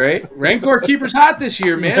 that's all right. Rancor Keeper's hot this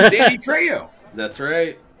year, man. Danny Trejo. That's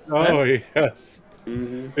right. Oh, yes.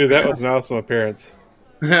 Mm-hmm. Dude, that was an awesome appearance.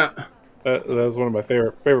 Yeah. That was one of my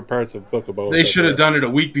favorite parts of Book of Boba. They should have done it a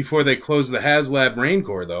week before they closed the HasLab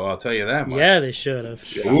Rancor, though. I'll tell you that much. Yeah, they should have.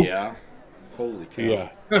 Yeah. Holy cow. Yeah,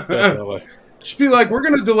 definitely. Just be like, we're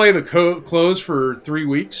going to delay the close for 3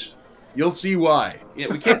 weeks. You'll see why. Yeah,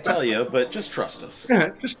 we can't tell you, but just trust us. Yeah,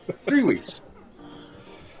 just 3 weeks.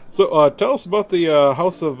 So, tell us about the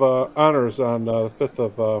House of Honors on the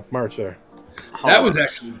 5th of March there. That was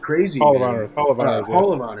actually crazy. Hall of man. Honors. Hall of Honors. Yes.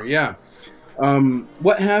 Hall of Honor, yeah.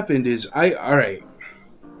 What happened is, all right.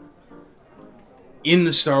 In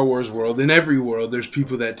the Star Wars world, in every world, there's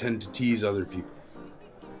people that tend to tease other people.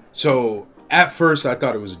 So, at first, I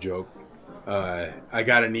thought it was a joke. I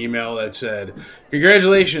got an email that said,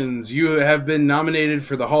 "Congratulations, you have been nominated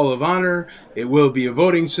for the Hall of Honor. It will be a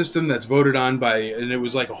voting system that's voted on by," and it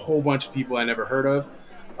was like a whole bunch of people I never heard of.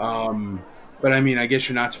 But I mean, I guess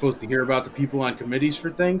you're not supposed to hear about the people on committees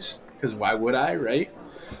for things, because why would I, right?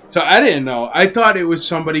 So I didn't know. I thought it was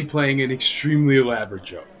somebody playing an extremely elaborate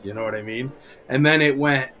joke. You know what I mean? And then it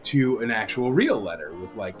went to an actual real letter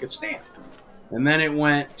with like a stamp. And then it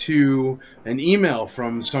went to an email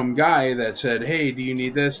from some guy that said, "Hey, do you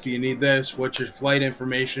need this? Do you need this? What's your flight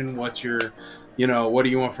information? What's your, what do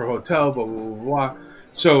you want for hotel? Blah, blah, blah, blah."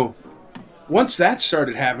 So once that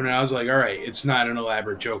started happening, I was like, all right, it's not an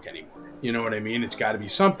elaborate joke anymore. You know what I mean? It's got to be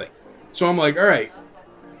something. So I'm like, all right,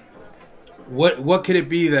 what could it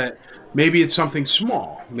be that maybe it's something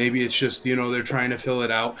small? Maybe it's just, they're trying to fill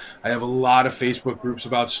it out. I have a lot of Facebook groups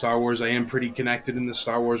about Star Wars. I am pretty connected in the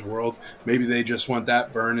Star Wars world. Maybe they just want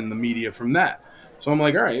that burn in the media from that. So I'm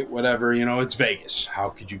like, all right, whatever, it's Vegas. How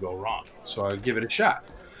could you go wrong? So I give it a shot.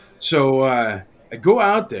 So I go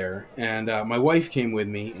out there, and my wife came with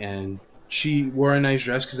me, and she wore a nice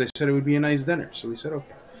dress because I said it would be a nice dinner. So we said,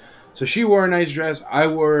 okay. So she wore a nice dress. I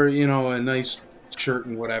wore, a nice shirt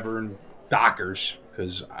and whatever, and Dockers,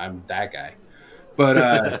 because I'm that guy. But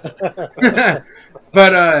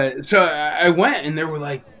so I went, and there were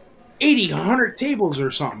like 80, 100 tables or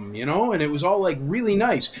something, and it was all like really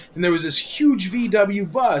nice. And there was this huge VW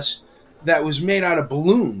bus that was made out of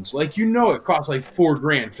balloons. Like, it cost like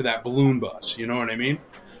 $4,000 for that balloon bus. You know what I mean?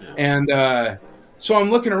 Yeah. And so I'm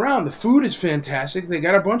looking around. The food is fantastic. They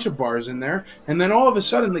got a bunch of bars in there. And then all of a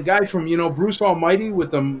sudden, the guy from, Bruce Almighty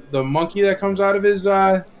with the monkey that comes out of his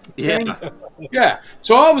thing. Yeah.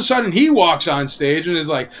 So all of a sudden, he walks on stage and is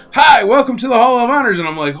like, "Hi, welcome to the Hall of Honors." And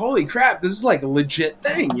I'm like, holy crap, this is like a legit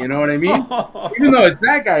thing. You know what I mean? Even though it's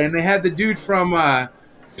that guy. And they had the dude from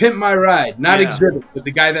Pimp My Ride. Not Exhibit, but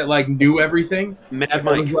the guy that like knew everything. Mad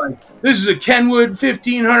Mike. Like, this is a Kenwood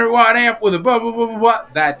 1500 watt amp with a blah, blah, blah, blah, blah.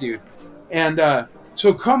 That dude. And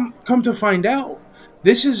so come to find out,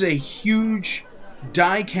 this is a huge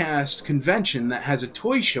die-cast convention that has a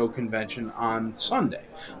toy show convention on Sunday.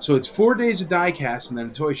 So it's 4 days of die-cast and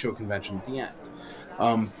then a toy show convention at the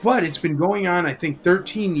end. But it's been going on, I think,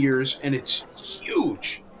 13 years, and it's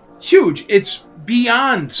huge. Huge. It's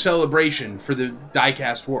beyond celebration for the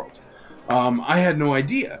die-cast world. I had no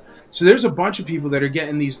idea. So there's a bunch of people that are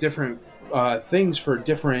getting these different things for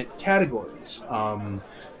different categories.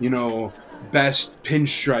 Best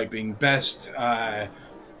pinstriping, best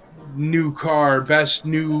new car, best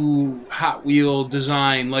new Hot Wheel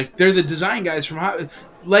design. Like, they're the design guys from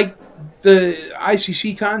like the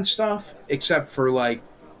ICC Con stuff, except for like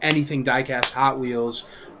anything diecast, Hot Wheels,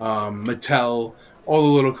 Mattel, all the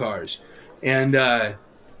little cars. And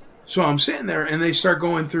so I'm sitting there, and they start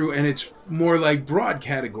going through, and it's more like broad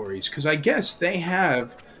categories, because I guess they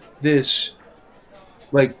have this,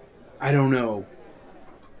 like, I don't know,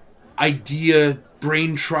 idea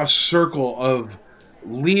brain trust circle of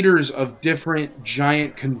leaders of different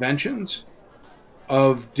giant conventions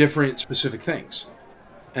of different specific things,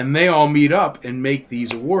 and they all meet up and make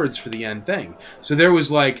these awards for the end thing. So there was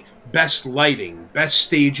like best lighting, best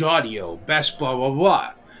stage audio, best blah blah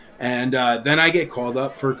blah, and then I get called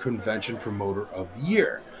up for Convention Promoter of the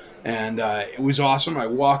Year, and it was awesome. I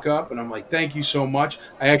walk up and I'm like, thank you so much.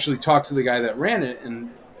 I actually talked to the guy that ran it and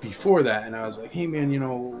before that, and I was like, hey man,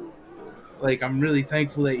 like, I'm really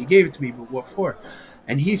thankful that you gave it to me, but what for?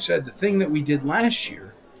 And he said the thing that we did last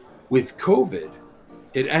year with COVID,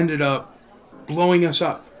 it ended up blowing us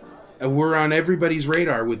up. And we're on everybody's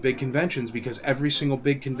radar with big conventions because every single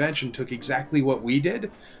big convention took exactly what we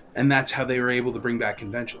did, and that's how they were able to bring back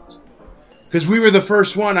conventions. Because we were the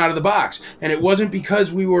first one out of the box. And it wasn't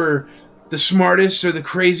because we were the smartest or the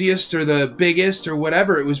craziest or the biggest or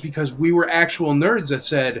whatever. It was because we were actual nerds that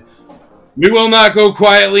said, we will not go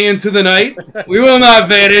quietly into the night. We will not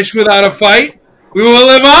vanish without a fight. We will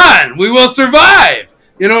live on. We will survive.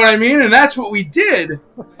 You know what I mean? And that's what we did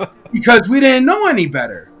because we didn't know any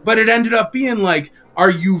better. But it ended up being like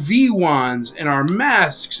our UV wands and our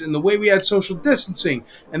masks and the way we had social distancing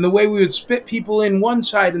and the way we would spit people in one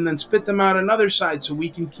side and then spit them out another side so we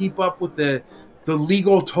can keep up with the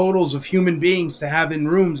legal totals of human beings to have in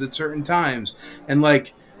rooms at certain times. And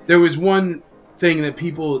like there was one thing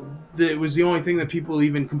that was the only thing that people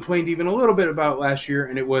even complained even a little bit about last year,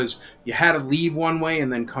 and it was you had to leave one way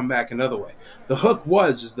and then come back another way. The hook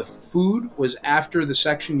is the food was after the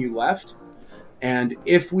section you left, and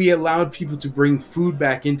if we allowed people to bring food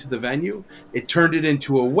back into the venue, it turned it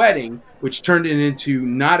into a wedding, which turned it into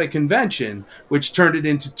not a convention, which turned it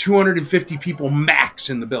into 250 people max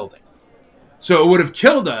in the building. So it would have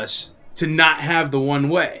killed us to not have the one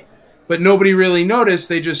way. But nobody really noticed.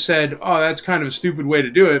 They just said, oh, that's kind of a stupid way to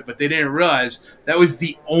do it. But they didn't realize that was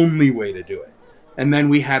the only way to do it. And then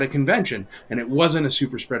we had a convention, and it wasn't a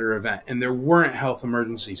super spreader event, and there weren't health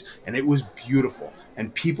emergencies, and it was beautiful.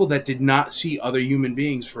 And people that did not see other human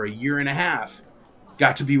beings for a year and a half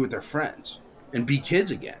got to be with their friends and be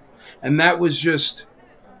kids again. And that was just,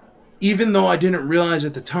 even though I didn't realize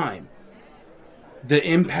at the time, the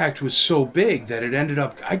impact was so big that it ended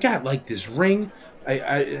up, I got like this ring.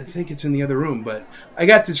 I think it's in the other room, but I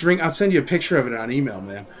got this ring. I'll send you a picture of it on email,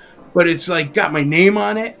 man. But it's like got my name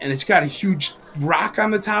on it, and it's got a huge rock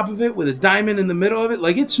on the top of it with a diamond in the middle of it.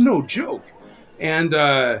 Like, it's no joke. And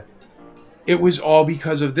it was all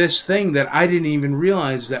because of this thing that I didn't even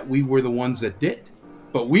realize that we were the ones that did.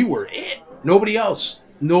 But we were it. Nobody else.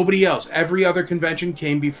 Nobody else. Every other convention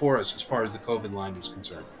came before us as far as the COVID line was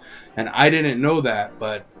concerned. And I didn't know that,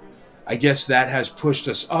 but I guess that has pushed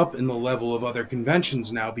us up in the level of other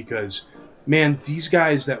conventions now because, man, these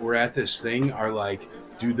guys that were at this thing are like,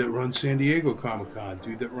 dude that runs San Diego Comic-Con,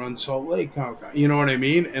 dude that runs Salt Lake Comic-Con, you know what I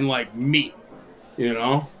mean? And like me, you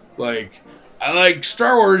know? Like, I like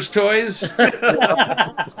Star Wars toys.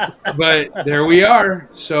 But there we are.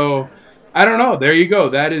 So, I don't know. There you go.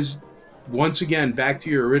 That is, once again, back to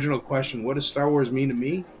your original question, what does Star Wars mean to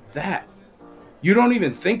me? That. You don't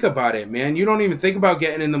even think about it, man. You don't even think about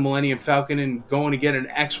getting in the Millennium Falcon and going to get an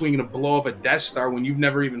X-Wing to blow up a Death Star when you've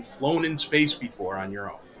never even flown in space before on your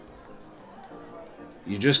own.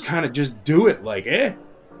 You just kind of just do it like, eh.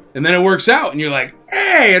 And then it works out, and you're like,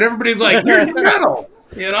 hey, and everybody's like, here's your medal,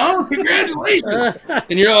 you know, congratulations.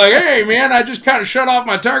 And you're like, hey, man, I just kind of shut off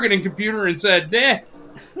my targeting computer and said, eh.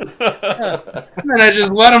 And then I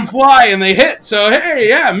just let them fly, and they hit. So, hey,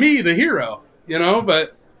 yeah, me, the hero, you know,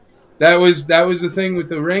 but... That was the thing with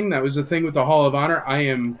the ring. That was the thing with the Hall of Honor. I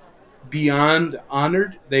am beyond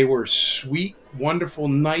honored. They were sweet, wonderful,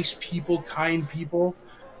 nice people, kind people.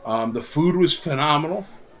 The food was phenomenal.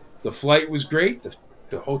 The flight was great.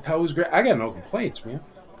 The hotel was great. I got no complaints, man.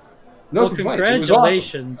 No complaints.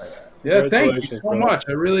 Congratulations. It was awesome. Yeah, thank you so much.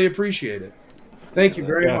 I really appreciate it. Thank you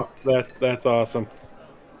very much. That's awesome.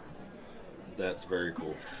 That's very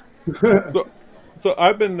cool. So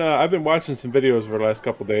I've been watching some videos over the last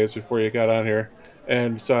couple of days before you got on here,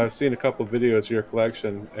 and so I've seen a couple of videos of your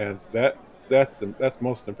collection, and that's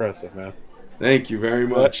most impressive, man. Thank you very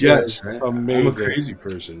much. Yes, amazing. I'm a crazy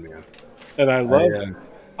person, man. And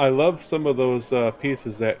I love some of those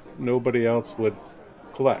pieces that nobody else would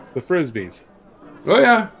collect. The Frisbees. Oh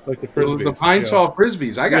yeah, like the Frisbees, the Pine Sol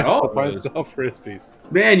Frisbees. I got all the Pine Sol Frisbees.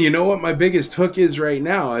 Man, you know what my biggest hook is right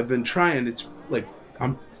now? I've been trying. It's like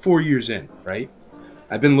I'm 4 years in, right?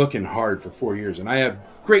 I've been looking hard for 4 years, and I have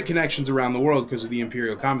great connections around the world because of the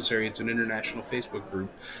Imperial Commissary. It's an international Facebook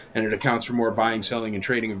group, and it accounts for more buying, selling, and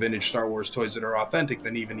trading of vintage Star Wars toys that are authentic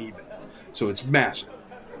than even eBay. So it's massive.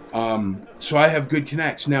 So I have good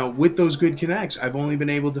connects. Now, with those good connects, I've only been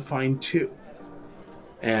able to find 2.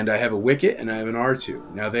 And I have a Wicket and I have an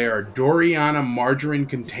R2. Now, they are Doriana margarine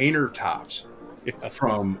container tops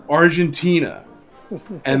from Argentina.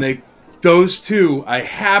 And those 2 I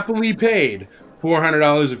happily paid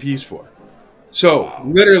 $400 a piece for. So,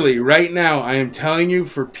 literally, right now, I am telling you,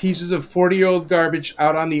 for pieces of 40-year-old garbage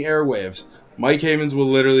out on the airwaves, Mike Havens will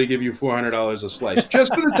literally give you $400 a slice.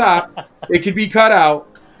 Just for the top. It could be cut out,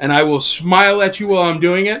 and I will smile at you while I'm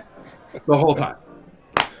doing it the whole time.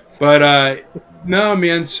 But, no,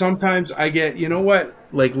 man, sometimes I get, you know what?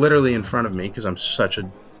 Like, literally in front of me, because I'm such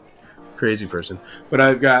a crazy person. But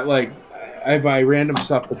I've got, like, I buy random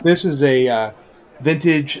stuff. But this is a...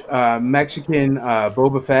 vintage Mexican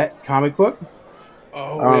Boba Fett comic book.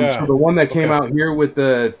 So the one that came out here with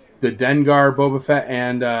the Dengar, Boba Fett,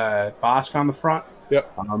 and Bossk on the front,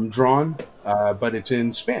 Yep. Drawn, but it's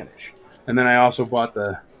in Spanish. And then I also bought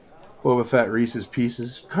the Boba Fett Reese's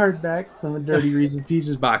Pieces card back from a dirty Reese's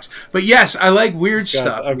Pieces box. But yes, I like weird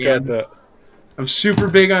stuff. I've got that. I'm super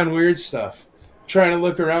big on weird stuff. I'm trying to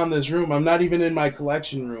look around this room. I'm not even in my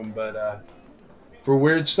collection room, but for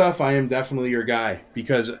weird stuff, I am definitely your guy.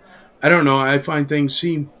 Because, I don't know, I find things...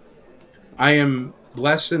 See, I am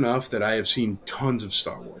blessed enough that I have seen tons of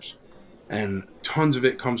Star Wars. And tons of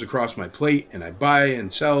it comes across my plate, and I buy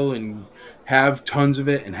and sell and have tons of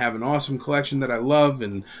it and have an awesome collection that I love,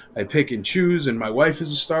 and I pick and choose. And my wife is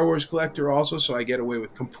a Star Wars collector also, so I get away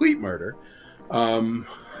with complete murder.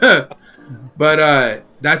 But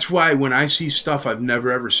that's why when I see stuff I've never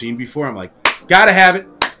ever seen before, I'm like, gotta have it,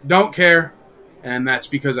 don't care. And that's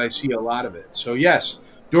because I see a lot of it. So yes,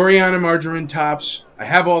 Dorian and Margarine tops. I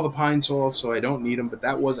have all the Pine Sols, so I don't need them, but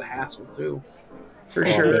that was a hassle too. For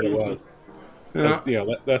sure. It was.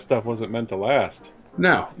 That stuff wasn't meant to last.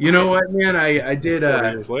 No. You know what, man? I did...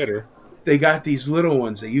 4 years later. They got these little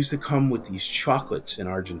ones. They used to come with these chocolates in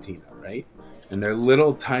Argentina, right? And they're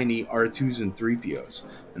little tiny R2s and 3POs.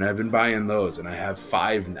 And I've been buying those, and I have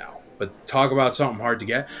 5 now. But talk about something hard to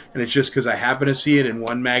get. And it's just because I happen to see it in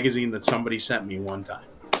one magazine that somebody sent me one time.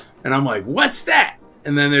 And I'm like, what's that?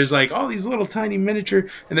 And then there's like all these little tiny miniature,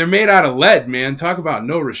 and they're made out of lead, man. Talk about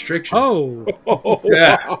no restrictions. Oh.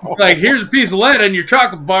 Yeah. It's like, here's a piece of lead on your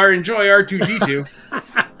chocolate bar. Enjoy R2-D2.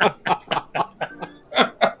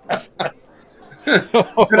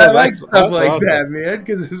 But I like stuff like awesome. That, man,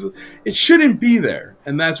 because it shouldn't be there,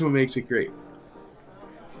 and that's what makes it great.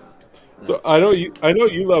 So I know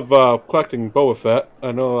you love collecting Boba Fett.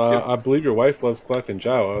 I know. Yep. I believe your wife loves collecting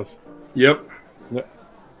Jawas. Yep.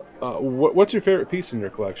 What's your favorite piece in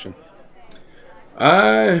your collection?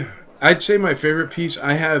 I'd say my favorite piece.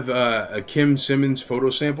 I have a Kim Simmons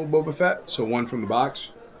photo sample Boba Fett, so one from the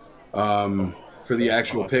box, for the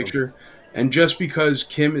actual awesome. Picture, and just because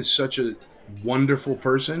Kim is such a wonderful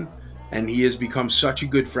person, and he has become such a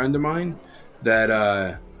good friend of mine, that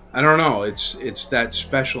I don't know. It's that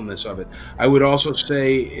specialness of it. I would also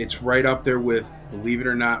say it's right up there with, believe it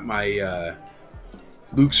or not, my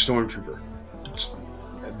Luke Stormtrooper. It's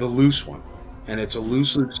the loose one. And it's a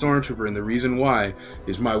loose Luke Stormtrooper, and the reason why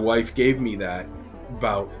is my wife gave me that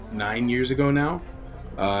about 9 years ago now.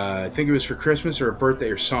 I think it was for Christmas or a birthday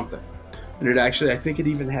or something. And it actually, I think it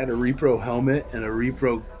even had a repro helmet and a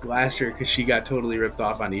repro blaster because she got totally ripped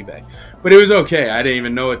off on eBay. But it was okay. I didn't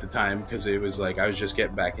even know at the time because it was like I was just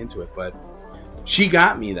getting back into it. But she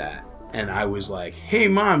got me that. And I was like, hey,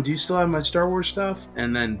 Mom, do you still have my Star Wars stuff?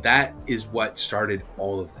 And then that is what started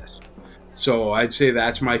all of this. So I'd say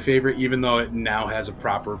that's my favorite, even though it now has a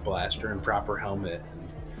proper blaster and proper helmet.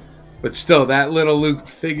 But still, that little Luke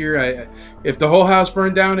figure, if the whole house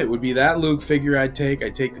burned down, it would be that Luke figure I'd take.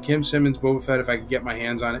 I'd take the Kim Simmons Boba Fett if I could get my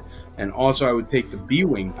hands on it. And also I would take the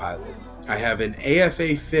B-Wing pilot. I have an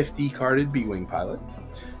AFA 50 carded B-Wing pilot.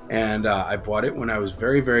 And I bought it when I was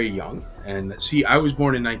very, very young. And see, I was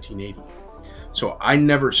born in 1980. So I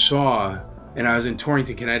never saw... And I was in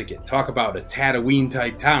Torrington, Connecticut. Talk about a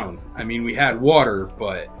Tatooine-type town. I mean, we had water,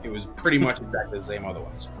 but it was pretty much exactly the same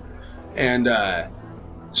otherwise. And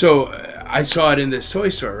so I saw it in this toy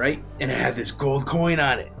store, right? And it had this gold coin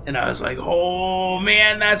on it. And I was like, oh,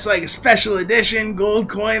 man, that's like a special edition, gold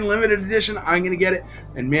coin, limited edition. I'm going to get it.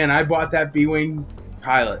 And, man, I bought that B-Wing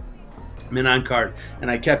pilot. Mint on card, and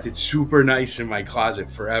I kept it super nice in my closet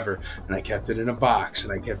forever, and I kept it in a box,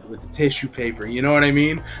 and I kept it with the tissue paper, you know what I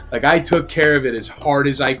mean? Like, I took care of it as hard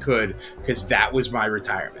as I could, because that was my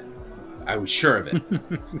retirement. I was sure of it.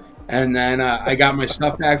 And then I got my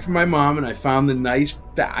stuff back from my mom, and I found the nice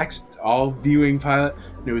box, all B-Wing pilot,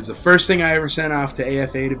 and it was the first thing I ever sent off to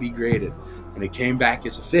AFA to be graded, and it came back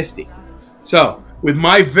as a 50. So, with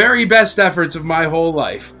my very best efforts of my whole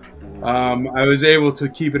life, I was able to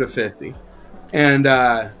keep it a 50. And,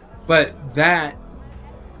 but that,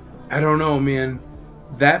 I don't know, man,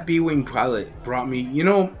 that B-Wing pilot brought me, you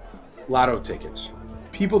know, lotto tickets.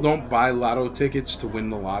 People don't buy lotto tickets to win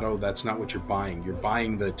the lotto. That's not what you're buying. You're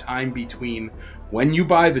buying the time between when you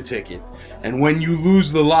buy the ticket and when you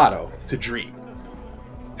lose the lotto to dream.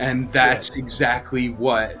 And that's exactly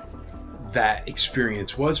what that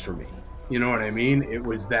experience was for me. You know what I mean? It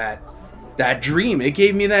was that dream. It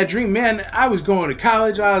gave me that dream. Man, I was going to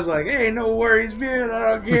college. I was like, hey, no worries, man.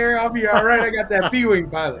 I don't care. I'll be all right. I got that B-Wing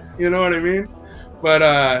pilot. You know what I mean?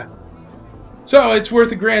 But, so it's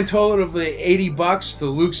worth a grand total of the $80. The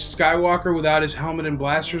Luke Skywalker without his helmet and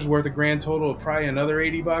blasters worth a grand total of probably another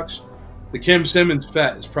 $80. The Kim Simmons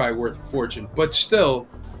Fett is probably worth a fortune. But still,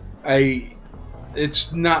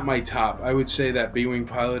 it's not my top. I would say that B-Wing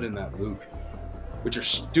pilot and that Luke. which are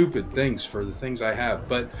stupid things for the things I have.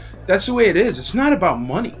 But that's the way it is. It's not about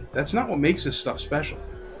money. That's not what makes this stuff special.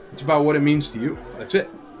 It's about what it means to you. That's it.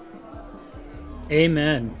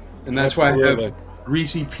 Amen. And that's why I have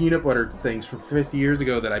greasy peanut butter things from 50 years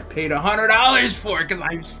ago that I paid $100 for because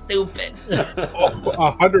I'm stupid.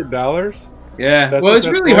 $100? Yeah. Well, it's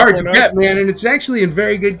really hard to get, man, and it's actually in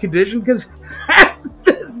very good condition because it has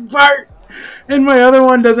this part, and my other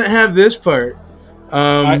one doesn't have this part.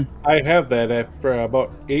 I have that. For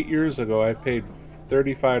about 8 years ago, I paid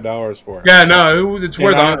 $35 for it. Yeah, no, it's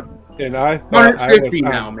worth it. And I thought I was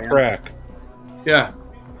now, on man. Crack. Yeah.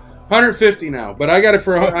 $150 now, but I got it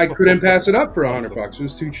for. I couldn't pass it up for $100. It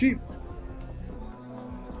was too cheap.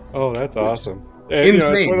 Oh, that's awesome! And,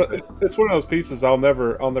 insane. It's one of those pieces I'll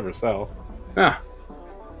never sell. Ah.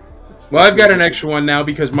 Well, I've got an extra one now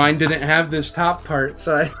because mine didn't have this top part,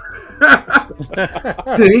 so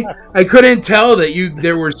I couldn't tell that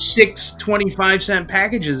there were 6 25-cent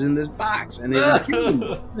packages in this box, and it was cute.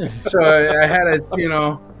 So I had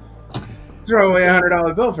to, throw away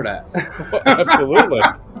 $100 bill for that. Absolutely.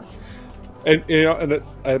 And and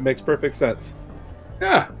it makes perfect sense.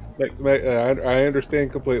 Yeah, I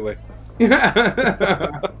understand completely.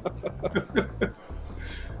 Yeah.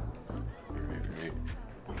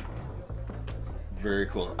 Very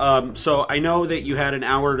cool. So I know that you had an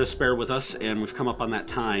hour to spare with us, and we've come up on that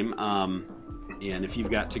time. And if you've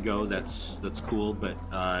got to go, that's cool. But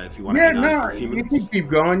if you want to hang on for a few minutes, you can keep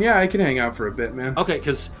going. Yeah, I can hang out for a bit, man. Okay,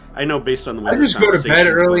 because I know based on the way I just go to bed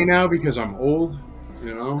early now because I'm old.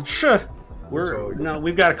 Sure.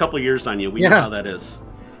 We've got a couple years on you. We know how that is.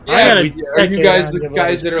 Yeah, are you guys the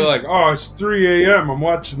guys that are like, oh, it's 3 a.m. I'm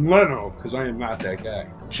watching Leno? Because I am not that guy.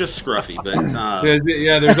 Just Scruffy, but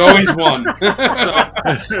there's always one.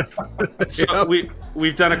 So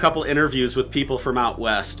we've done a couple interviews with people from out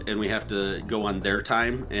west, and we have to go on their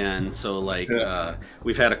time. And so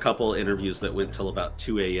we've had a couple interviews that went till about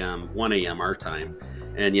 2 a.m., 1 a.m. our time.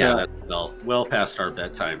 And that's well past our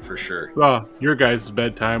bedtime for sure. Well, your guys'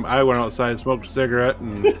 bedtime. I went outside, smoked a cigarette,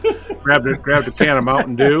 and grabbed a can of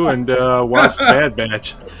Mountain Dew and watched Bad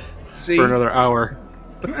Batch for another hour.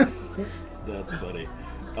 That's funny.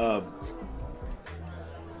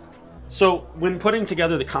 So, when putting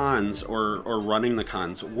together the cons or running the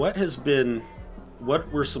cons, what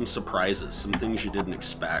were some surprises, some things you didn't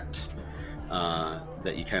expect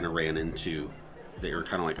that you kind of ran into that you were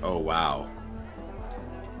kind of like, oh wow?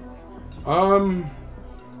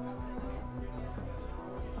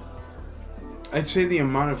 I'd say the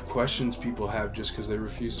amount of questions people have just because they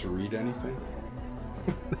refuse to read anything.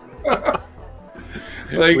 I'd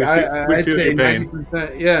say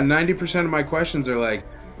 90%. Yeah, 90% of my questions are like,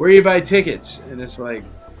 "Where you buy tickets?" And it's like,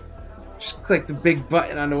 just click the big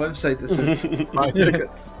button on the website that says "Buy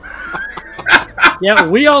tickets." Yeah,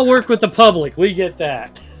 we all work with the public. We get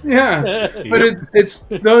that. Yeah, but it's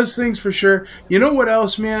those things for sure. You know what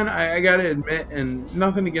else, man? I got to admit, and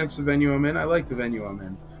nothing against the venue I'm in. I like the venue I'm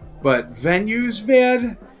in. But venues,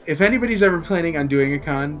 man, if anybody's ever planning on doing a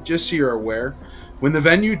con, just so you're aware, when the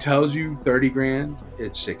venue tells you 30 grand,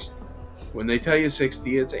 it's 60. When they tell you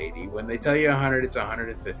 60, it's 80. When they tell you 100, it's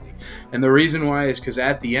 150. And the reason why is because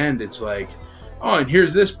at the end, it's like, oh, and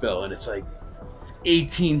here's this bill. And it's like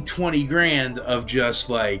 18, 20 grand of just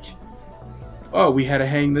like, oh, we had to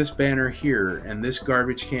hang this banner here and this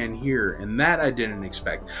garbage can here. And that I didn't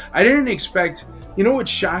expect. I didn't expect, you know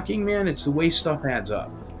what's shocking, man? It's the way stuff adds up.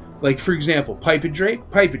 Like, for example, pipe and drape.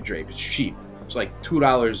 Pipe and drape, it's cheap. It's like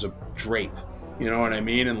 $2 a drape. You know what I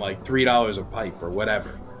mean? And like $3 a pipe or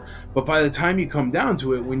whatever. But by the time you come down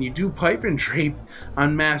to it, when you do pipe and drape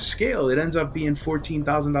on mass scale, it ends up being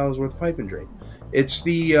 $14,000 worth of pipe and drape. It's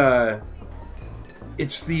the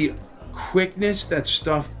quickness that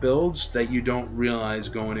stuff builds that you don't realize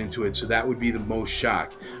going into it. So that would be the most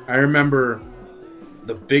shock. I remember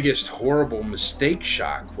the biggest horrible mistake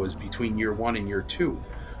shock was between year 1 and year 2.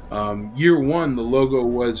 Year 1, the logo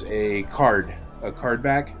was a card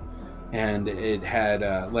back, and it had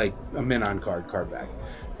like a Minon card back,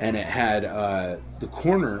 and it had the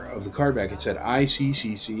corner of the card back. It said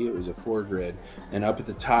ICCC. It was a 4-grid, and up at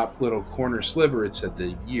the top little corner sliver, it said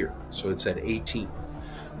the year. So it said 18.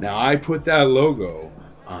 Now I put that logo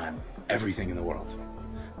on everything in the world: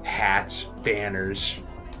 hats, banners,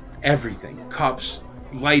 everything, cups,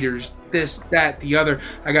 lighters, this, that, the other.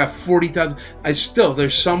 I got 40,000.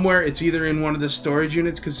 There's somewhere, it's either in one of the storage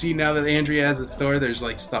units, because see, now that Andrea has a store, there's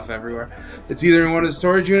like stuff everywhere. It's either in one of the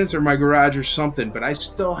storage units or my garage or something, but I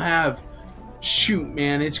still have, shoot,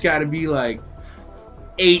 man, it's got to be like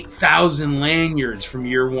 8,000 lanyards from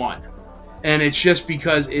year 1. And it's just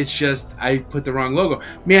because I put the wrong logo.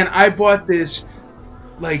 Man, I bought this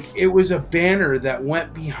like it was a banner that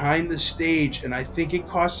went behind the stage, and I think it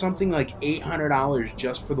cost something like $800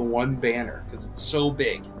 just for the one banner because it's so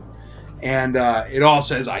big. And it all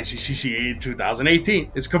says ICCC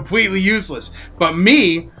 2018. It's completely useless. But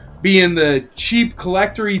me, being the cheap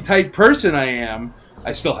collector-y type person I am,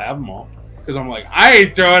 I still have them all. Because I'm like, I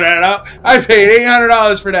ain't throwing that out. I paid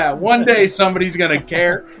 $800 for that. One day somebody's going to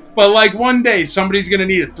care. But like one day somebody's going to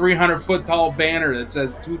need a 300-foot tall banner that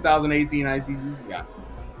says 2018 ICCC. Yeah.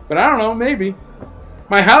 But I don't know, maybe.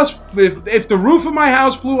 My house, if the roof of my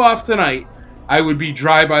house blew off tonight, I would be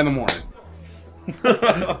dry by the morning.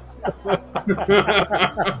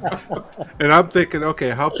 And I'm thinking,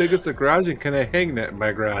 okay, how big is the garage, and can I hang that in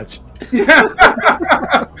my garage?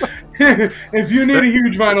 If you need a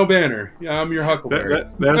huge vinyl banner, I'm your Huckleberry.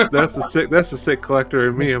 That's the sick collector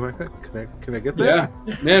in me. I'm like, can I get that?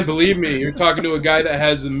 Yeah, man, believe me, you're talking to a guy that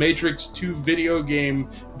has the Matrix 2 video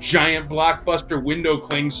game giant blockbuster window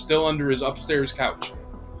cling still under his upstairs couch.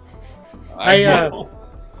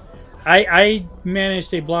 I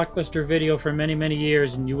managed a Blockbuster Video for many, many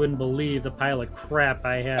years, and you wouldn't believe the pile of crap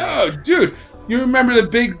I had. Oh, dude, you remember the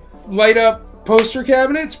big light-up poster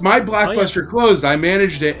cabinets? My Blockbuster closed. I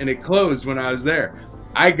managed it, and it closed when I was there.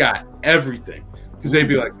 I got everything. Because they'd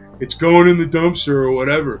be like, it's going in the dumpster or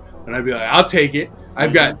whatever. And I'd be like, I'll take it.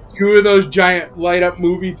 I've got 2 of those giant light-up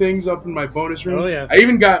movie things up in my bonus room. Oh, yeah. I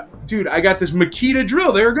even got, dude, I got this Makita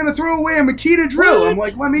drill. They were going to throw away a Makita drill. I'm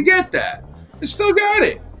like, let me get that. I still got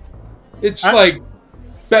it. It's like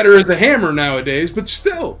better as a hammer nowadays, but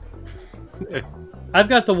still. I've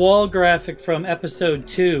got the wall graphic from episode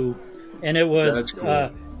 2, and it was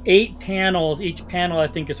cool. 8 panels. Each panel, I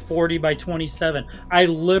think, is 40 by 27. I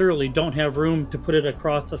literally don't have room to put it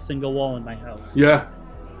across a single wall in my house. Yeah.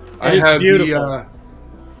 It's beautiful.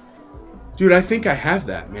 Dude, I think I have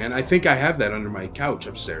that, man. I think I have that under my couch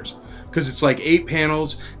upstairs. Because it's like 8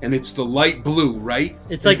 panels, and it's the light blue, right?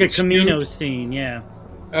 It's like a Camino scene, yeah.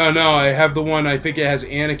 Oh, no, I have the one, I think it has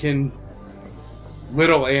Anakin,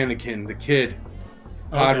 little Anakin, the kid,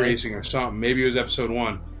 pod racing or something. Maybe it was episode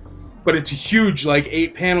 1. But it's a huge, like,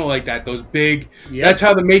 8 panel like that, those big. Yep. That's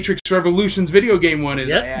how the Matrix Revolutions video game one is.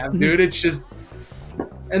 Yep. I have, dude. It's just.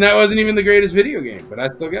 And that wasn't even the greatest video game, but I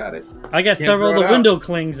still got it. I got several of the window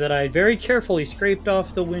clings that I very carefully scraped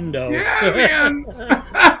off the window. Yeah, man.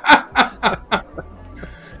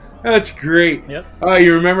 That's great. Yep. Oh,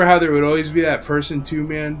 you remember how there would always be that person too,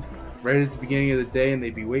 man, right at the beginning of the day, and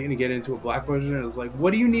they'd be waiting to get into a Blockbuster, and it was like,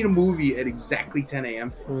 what do you need a movie at exactly 10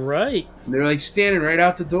 a.m. for? Right. And they're like standing right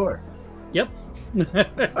out the door. Yep.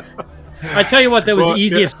 I tell you what, that was the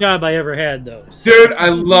easiest job I ever had, though. So. Dude, I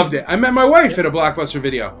loved it. I met my wife at a Blockbuster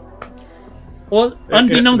Video. Well,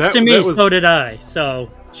 unbeknownst to me, so did I.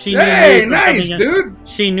 So she knew me nice, dude.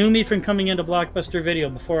 She knew me from coming into Blockbuster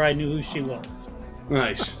Video before I knew who she was.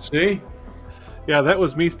 Nice. See? Yeah, that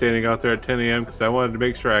was me standing out there at 10 a.m. because I wanted to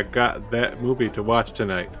make sure I got that movie to watch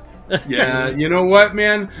tonight. Yeah, you know what,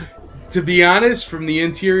 man? To be honest, from the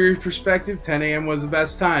interior perspective, 10 a.m. was the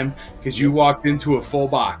best time because you walked into a full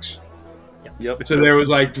box. Yep. So there was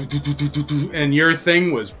like, and your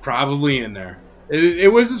thing was probably in there.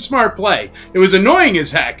 It was a smart play. It was annoying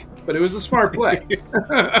as heck, but it was a smart play.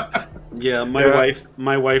 Yeah,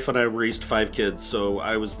 my wife and I raised 5 kids, so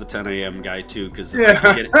I was the 10 a.m. guy too. Because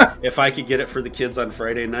if I could get it for the kids on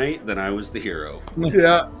Friday night, then I was the hero.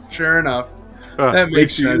 Yeah, sure enough. That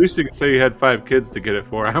makes sense. At least you could say you had 5 kids to get it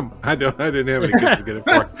for. I didn't have any kids to get it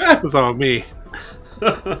for. It was all me.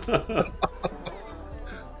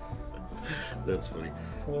 That's funny.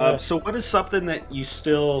 So what is something that you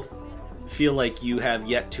still feel like you have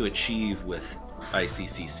yet to achieve with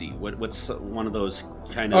ICCC? What's one of those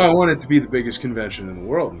kind of... I want it to be the biggest convention in the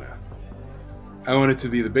world, man. I want it to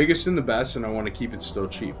be the biggest and the best, and I want to keep it still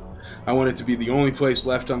cheap. I want it to be the only place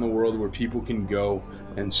left on the world where people can go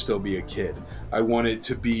and still be a kid. I want it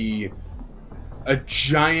to be a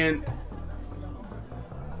giant,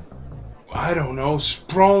 I don't know,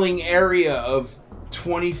 sprawling area of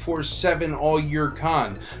 24/7 all year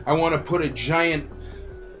con. I want to put a giant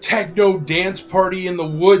techno dance party in the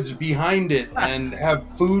woods behind it and have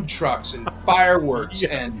food trucks and fireworks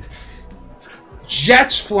and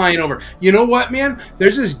jets flying over. You know what, man?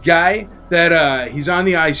 There's this guy that he's on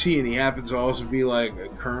the IC and he happens to also be like a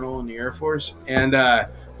colonel in the Air Force. And the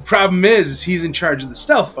problem is he's in charge of the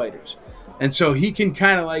stealth fighters. And so he can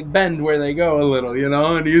kind of like bend where they go a little, you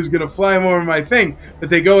know, and he was going to fly him over my thing, but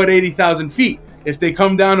they go at 80,000 feet. If they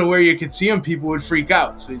come down to where you could see them, people would freak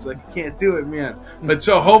out. So he's like, I can't do it, man. But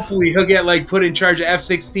so hopefully he'll get like put in charge of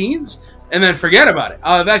F-16s and then forget about it.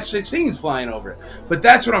 I'll have F-16s flying over it. But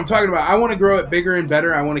that's what I'm talking about. I want to grow it bigger and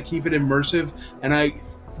better. I want to keep it immersive. And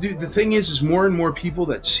dude, the thing is more and more people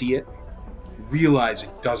that see it realize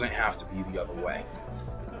it doesn't have to be the other way.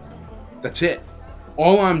 That's it.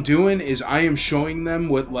 All I'm doing is I am showing them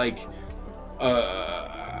what, like,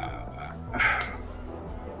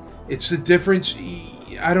 it's the difference.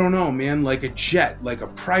 I don't know, man, like a jet, like a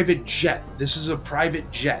private jet. This is a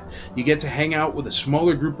private jet. You get to hang out with a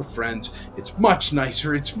smaller group of friends. It's much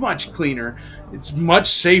nicer. It's much cleaner. It's much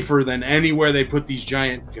safer than anywhere they put these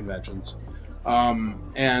giant conventions.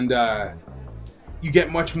 And you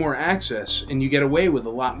get much more access, and you get away with a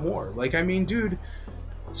lot more. Like, I mean, dude,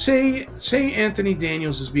 say Anthony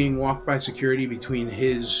Daniels is being walked by security between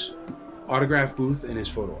his autograph booth and his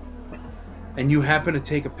photo op, and you happen to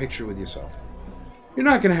take a picture with yourself. You're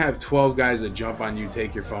not going to have 12 guys that jump on you,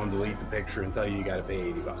 take your phone, delete the picture, and tell you got to pay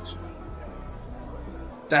 $80.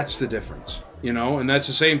 That's the difference, you know? And that's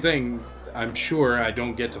the same thing. I'm sure I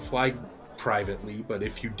don't get to fly privately, but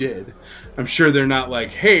if you did, I'm sure they're not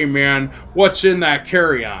like, hey, man, what's in that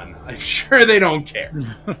carry-on? I'm sure they don't care,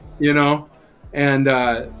 you know? And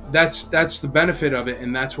that's the benefit of it,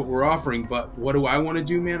 and that's what we're offering. But what do I want to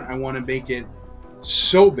do, man? I want to make it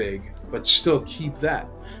so big, but still keep that.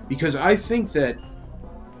 Because I think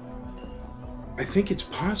it's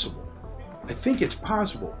possible. I think it's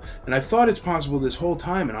possible. And I've thought it's possible this whole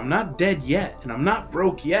time, and I'm not dead yet, and I'm not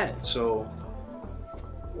broke yet. So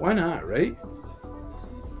why not, right?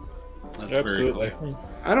 That's absolutely. Very cool.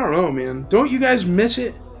 I don't know, man. Don't you guys miss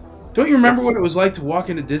it? Don't you remember what it was like to walk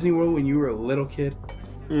into Disney World when you were a little kid?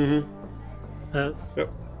 Mm-hmm.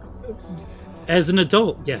 As an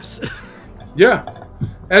adult, yes. Yeah.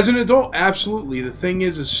 As an adult, absolutely. The thing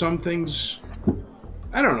is some things...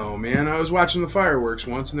 I don't know, man. I was watching the fireworks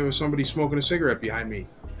once, and there was somebody smoking a cigarette behind me.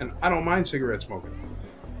 And I don't mind cigarette smoking.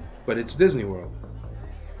 But it's Disney World.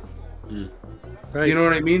 Right. Do you know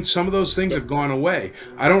what I mean? Some of those things have gone away.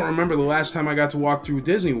 I don't remember the last time I got to walk through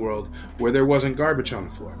Disney World where there wasn't garbage on the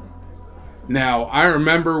floor. Now, I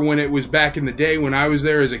remember when it was back in the day when I was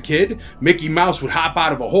there as a kid, Mickey Mouse would hop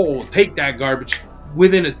out of a hole and take that garbage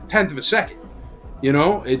within a tenth of a second. You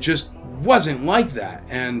know, it just wasn't like that.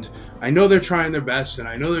 And I know they're trying their best, and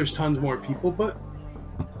I know there's tons more people, but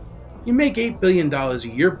you make $8 billion a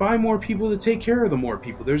year, buy more people to take care of the more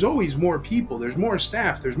people. There's always more people. There's more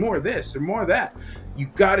staff. There's more this. There's more that. You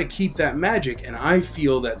got to keep that magic, and I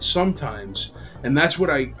feel that sometimes, and that's what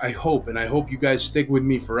I hope, and I hope you guys stick with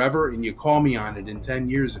me forever, and you call me on it in 10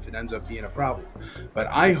 years if it ends up being a problem. But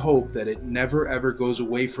I hope that it never, ever goes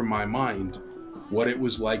away from my mind what it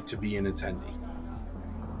was like to be an attendee.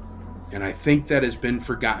 And I think that has been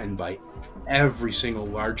forgotten by every single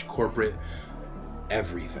large corporate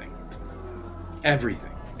everything.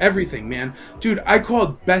 Everything, man. Dude, I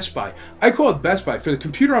called Best Buy. For the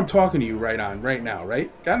computer I'm talking to you right now,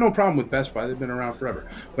 right? Got no problem with Best Buy. They've been around forever.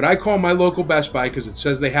 But I call my local Best Buy because it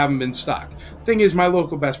says they haven't been stocked. Thing is, my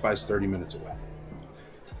local Best Buy is 30 minutes away.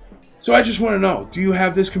 So I just want to know, do you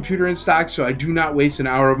have this computer in stock so I do not waste an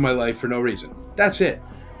hour of my life for no reason? That's it.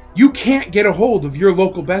 You can't get a hold of your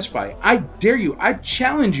local Best Buy. I dare you. I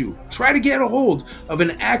challenge you. Try to get a hold of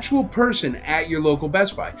an actual person at your local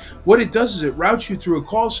Best Buy. What it does is it routes you through a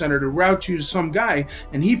call center to route you to some guy,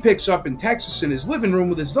 and he picks up in Texas in his living room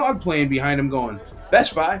with his dog playing behind him going,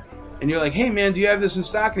 Best Buy? And you're like, hey, man, do you have this in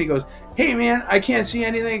stock? And he goes, hey, man, I can't see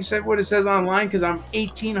anything except what it says online because I'm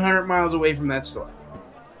 1,800 miles away from that store.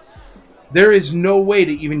 There is no way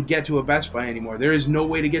to even get to a Best Buy anymore. There is no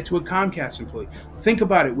way to get to a Comcast employee. Think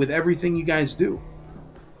about it with everything you guys do.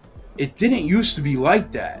 It didn't used to be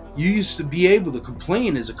like that. You used to be able to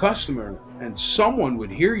complain as a customer and someone would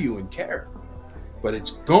hear you and care. But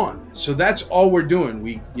it's gone. So that's all we're doing.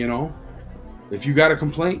 If you got a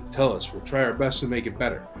complaint, tell us. We'll try our best to make it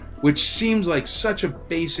better. Which seems like such a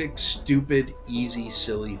basic, stupid, easy,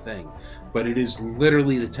 silly thing. But it is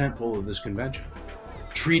literally the tentpole of this convention.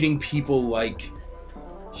 Treating people like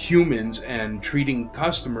humans and treating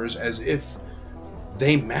customers as if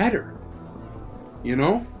they matter. You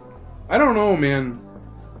know? I don't know, man.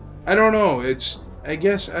 I don't know. I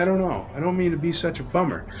don't know. I don't mean to be such a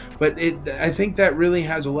bummer. But I think that really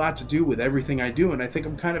has a lot to do with everything I do. And I think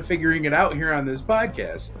I'm kind of figuring it out here on this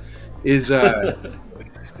podcast.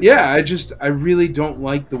 I really don't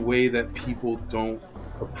like the way that people don't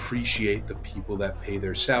appreciate the people that pay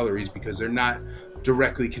their salaries because they're not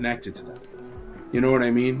directly connected to them. You know what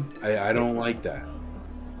I mean? I don't like that.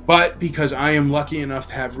 But because I am lucky enough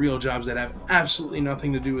to have real jobs that have absolutely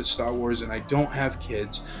nothing to do with Star Wars, and I don't have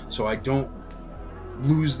kids, so I don't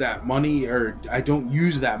lose that money, or I don't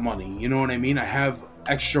use that money. You know what I mean? I have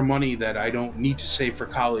extra money that I don't need to save for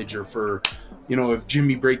college or for, if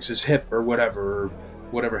Jimmy breaks his hip or whatever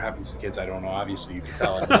happens to kids. I don't know. Obviously, you can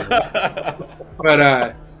tell.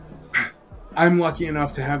 But I'm lucky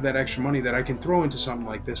enough to have that extra money that I can throw into something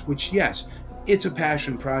like this, which, yes, it's a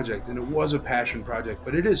passion project, and it was a passion project,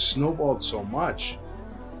 but it has snowballed so much.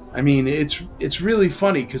 I mean, it's really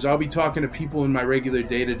funny because I'll be talking to people in my regular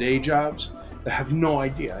day-to-day jobs that have no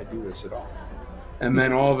idea I do this at all. And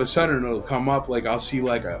then all of a sudden it'll come up, like I'll see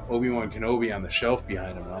like a Obi-Wan Kenobi on the shelf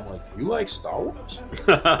behind him, and I'm like, you like Star Wars?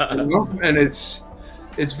 And it's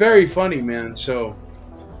very funny, man. So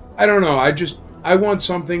I don't know. I want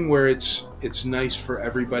something where it's nice for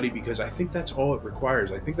everybody, because I think that's all it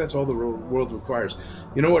requires. I think that's all the world requires.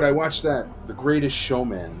 You know what? I watched The Greatest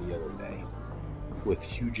Showman the other day with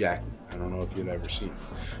Hugh Jackman. I don't know if you've ever seen it.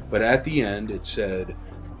 But at the end it said,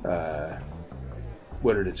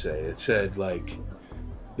 what did it say? It said, like,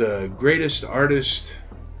 the greatest artist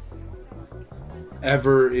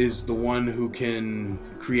ever is the one who can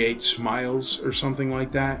create smiles or something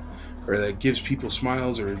like that, or that gives people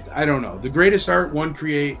smiles, or I don't know. The greatest art one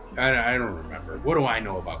create, I don't remember. What do I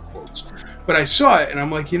know about quotes? But I saw it and I'm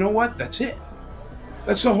like, you know what? That's it.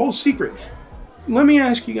 That's the whole secret. Let me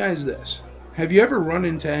ask you guys this. Have you ever run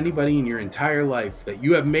into anybody in your entire life that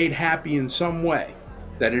you have made happy in some way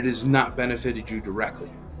that it has not benefited you directly?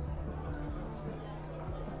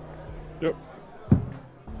 Yep.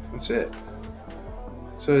 That's it.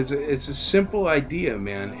 So it's a simple idea,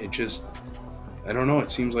 man. It just, I don't know.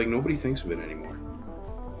 It seems like nobody thinks of it anymore.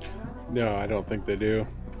 No, I don't think they do.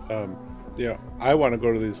 I want to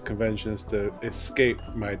go to these conventions to escape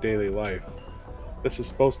my daily life. This is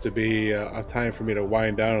supposed to be a time for me to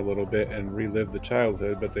wind down a little bit and relive the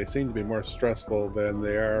childhood, but they seem to be more stressful than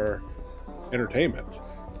they are entertainment.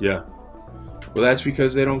 Yeah. Well, that's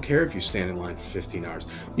because they don't care if you stand in line for 15 hours.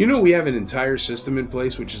 You know, we have an entire system in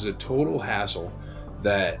place, which is a total hassle,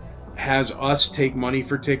 that has us take money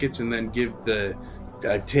for tickets and then give the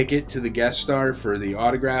ticket to the guest star for the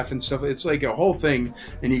autograph and stuff. It's like a whole thing,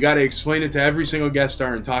 and you got to explain it to every single guest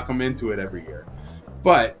star and talk them into it every year.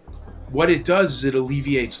 But what it does is it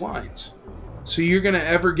alleviates lines. So you're going to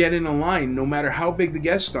ever get in a line, no matter how big the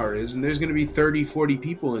guest star is, and there's going to be 30, 40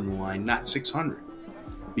 people in the line, not 600.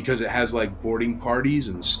 Because it has like boarding parties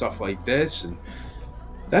and stuff like this. And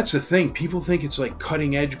that's the thing. People think it's like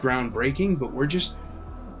cutting edge, groundbreaking, but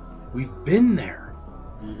we've been there.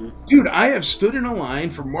 Mm-hmm. Dude, I have stood in a line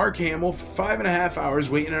for Mark Hamill for 5.5 hours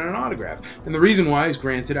waiting on an autograph. And the reason why is,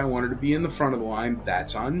 granted, I wanted to be in the front of the line.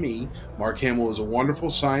 That's on me. Mark Hamill is a wonderful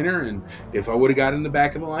signer, and if I would have got in the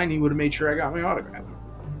back of the line, he would have made sure I got my autograph.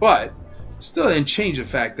 But it still didn't change the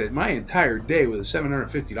fact that my entire day with a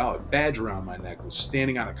 $750 badge around my neck was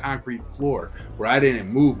standing on a concrete floor where I didn't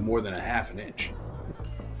move more than a half an inch.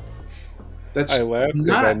 I laugh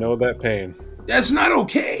because I know that pain. That's not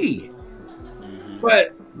okay.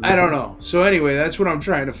 But I don't know. So anyway, that's what I'm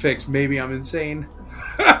trying to fix. Maybe I'm insane.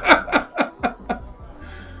 I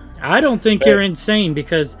don't think you're insane,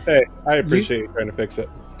 because hey, I appreciate you trying to fix it.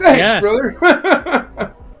 Thanks,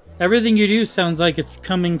 brother. Everything you do sounds like it's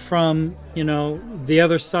coming from, the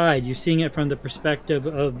other side. You're seeing it from the perspective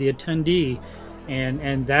of the attendee,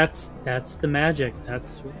 and that's the magic.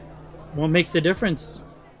 That's what makes the difference.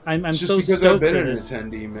 I'm just so because stoked I've been for an this.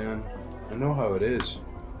 attendee, man. I know how it is.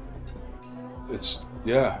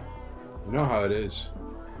 I know how it is.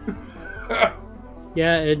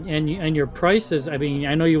 Yeah, and your prices. I mean,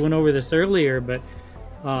 I know you went over this earlier, but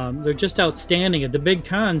they're just outstanding. At the big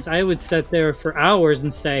cons, I would sit there for hours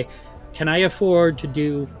and say, can I afford to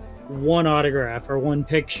do one autograph or one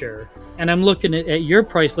picture? And I'm looking at your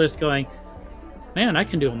price list going, man, I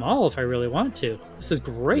can do them all if I really want to. This is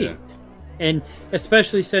great. Yeah. And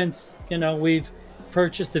especially since, we've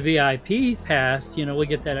purchased the VIP pass, we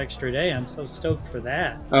get that extra day. I'm so stoked for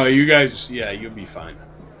that. Oh, you guys, yeah, you'll be fine.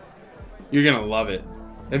 You're going to love it.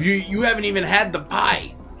 You haven't even had the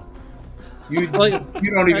pie. You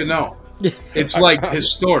don't even know. It's like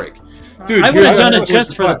historic. Dude, I would have done it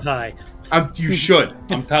just for the pie. You should.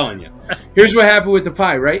 I'm telling you. Here's what happened with the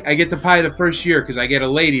pie, right? I get the pie the first year because I get a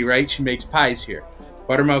lady, right? She makes pies here.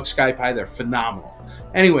 Buttermilk Sky Pie, they're phenomenal.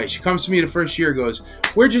 Anyway, she comes to me the first year, goes,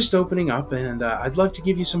 we're just opening up, and I'd love to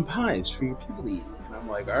give you some pies for your people to eat. And I'm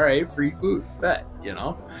like, all right, free food, bet,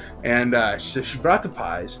 And so she brought the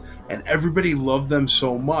pies, and everybody loved them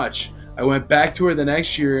so much. I went back to her the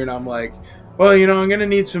next year, and I'm like, well, I'm going to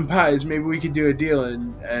need some pies. Maybe we could do a deal.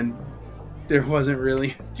 And there wasn't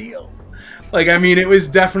really a deal. Like, I mean, it was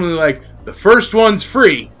definitely like, the first one's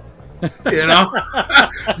free.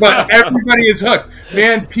 But everybody is hooked.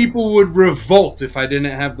 Man, people would revolt if I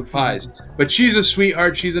didn't have the pies. But she's a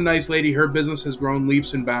sweetheart. She's a nice lady. Her business has grown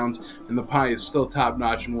leaps and bounds, and the pie is still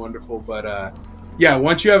top-notch and wonderful. But, yeah,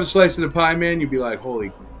 once you have a slice of the pie, man, you'd be like,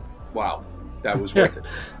 holy, wow, that was worth it.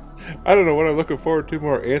 I don't know what I'm looking forward to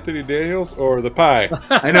more, Anthony Daniels or the pie.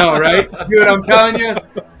 I know, right? Dude, I'm telling you.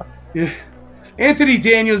 Yeah. Anthony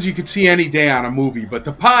Daniels, you could see any day on a movie, but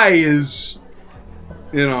the pie is,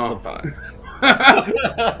 you know. All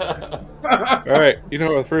right, you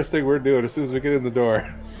know what the first thing we're doing as soon as we get in the door?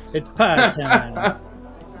 It's pie time.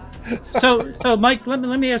 So Mike, let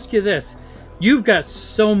me ask you this. You've got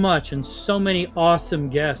so much and so many awesome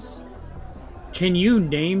guests. Can you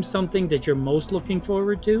name something that you're most looking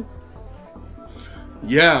forward to?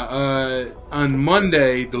 Yeah, on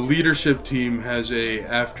Monday, the leadership team has a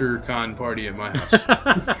after-con party at my house.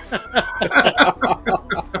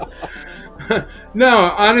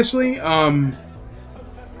 No, honestly,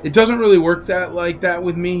 it doesn't really work like that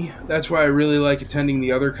with me. That's why I really like attending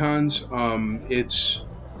the other cons. I'm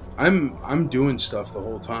doing stuff the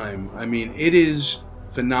whole time. I mean, it is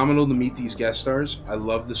phenomenal to meet these guest stars. I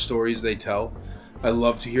love the stories they tell. I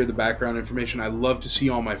love to hear the background information. I love to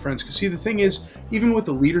see all my friends. Because see, the thing is, even with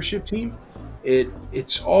the leadership team,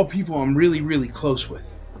 it's all people I'm really, really close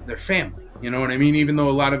with. They're family. You know what I mean? Even though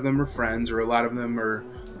a lot of them are friends or a lot of them are,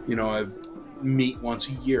 you know, I meet once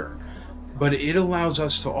a year. But it allows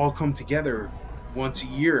us to all come together once a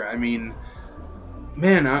year. I mean,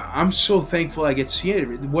 man, I'm so thankful I get to see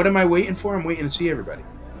it. What am I waiting for? I'm waiting to see everybody.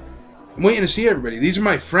 I'm waiting to see everybody. These are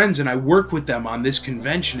my friends, and I work with them on this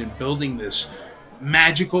convention and building this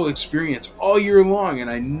magical experience all year long, and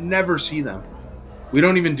I never see them. We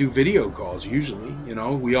don't even do video calls usually, you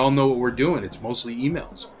know. We all know what we're doing. It's mostly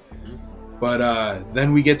emails. But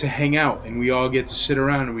then we get to hang out, and we all get to sit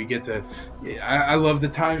around, and we get to... I love the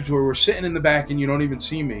times where we're sitting in the back and you don't even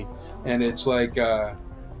see me, and it's like, oh,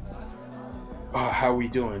 how we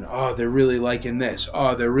doing? Oh, they're really liking this.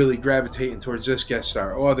 Oh, they're really gravitating towards this guest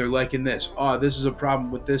star. Oh, they're liking this. Oh, this is a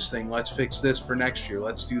problem with this thing. Let's fix this for next year.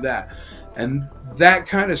 Let's do that. And that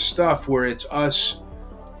kind of stuff where it's us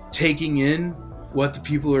taking in what the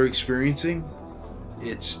people are experiencing,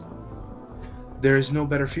 there is no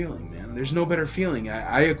better feeling, man. There's no better feeling.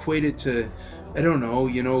 I equate it to, I don't know,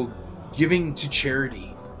 you know, giving to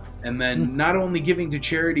charity. And then not only giving to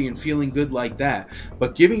charity and feeling good like that,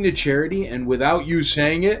 but giving to charity and without you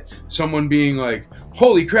saying it, someone being like,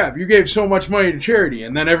 holy crap, you gave so much money to charity.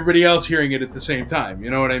 And then everybody else hearing it at the same time.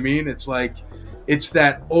 You know what I mean? It's like, it's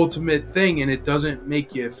that ultimate thing, and it doesn't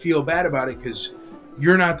make you feel bad about it because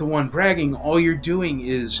you're not the one bragging. All you're doing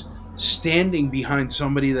is standing behind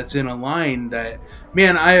somebody that's in a line that,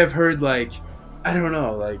 man, I have heard, like, I don't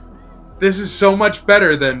know, like, this is so much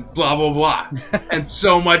better than blah, blah, blah, and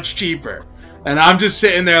so much cheaper. And I'm just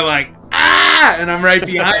sitting there like, ah, and I'm right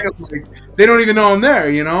behind them. Like, they don't even know I'm there,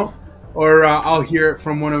 you know? Or I'll hear it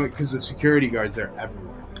from one of it because the security guards are everywhere.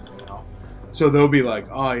 So they'll be like,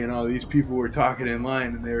 oh, you know, these people were talking in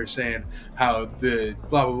line and they were saying how the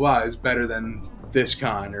blah, blah, blah is better than this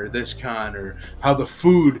con, or how the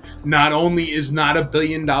food not only is not $1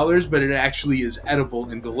 billion, but it actually is edible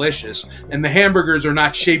and delicious. And the hamburgers are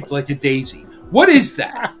not shaped like a daisy. What is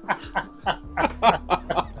that?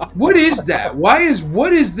 What is that?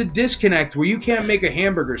 What is the disconnect where you can't make a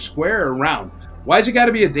hamburger square or round? Why has it got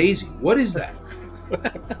to be a daisy? What is that?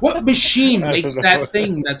 What machine makes that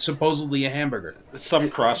thing that's supposedly a hamburger? Some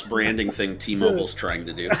cross-branding thing T-Mobile's trying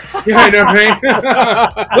to do. Yeah, I know, right?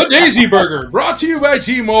 The Daisy Burger, brought to you by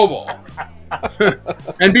T-Mobile.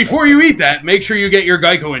 And before you eat that, make sure you get your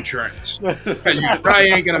Geico insurance, because you probably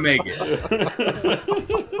ain't going to make it.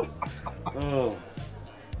 Oh.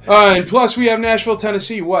 And plus, we have Nashville,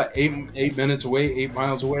 Tennessee, what, 8 minutes away, 8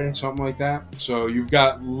 miles away, something like that? So you've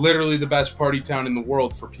got literally the best party town in the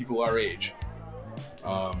world for people our age.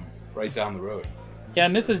 Right down the road. Yeah,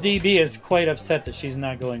 Mrs. DB is quite upset that she's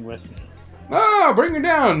not going with me. Oh, bring her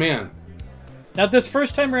down, man. Now, this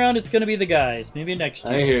first time around, it's going to be the guys. Maybe next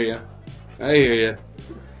year. I hear you.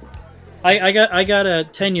 I got a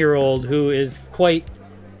 10-year-old who is quite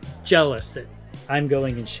jealous that I'm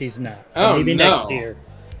going and she's not. So maybe next year.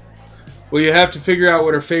 Well, you have to figure out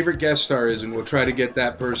what her favorite guest star is, and we'll try to get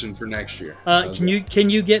that person for next year. Can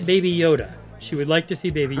you get Baby Yoda? She would like to see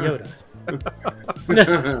Baby Yoda.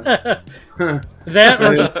 That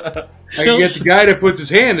or I can get the guy that puts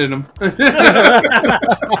his hand in him.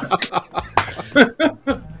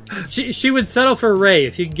 She would settle for Ray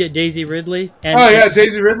if you could get Daisy Ridley. And,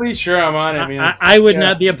 Daisy Ridley. Sure, I'm on it, man. I would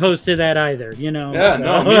not be opposed to that either. You know. Yeah,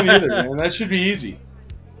 no, me neither, man. That should be easy.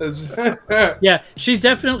 Yeah, she's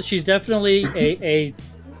definitely a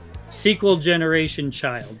sequel generation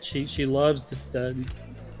child. She loves the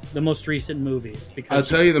most recent movies. Because I'll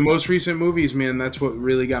tell you, the most recent movies, man, that's what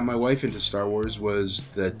really got my wife into Star Wars was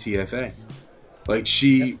the TFA. Like,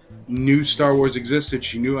 she knew Star Wars existed.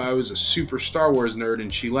 She knew I was a super Star Wars nerd,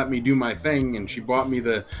 and she let me do my thing, and she bought me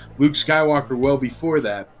the Luke Skywalker well before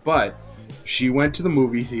that. But she went to the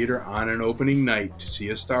movie theater on an opening night to see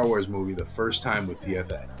a Star Wars movie the first time with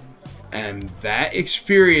TFA. And that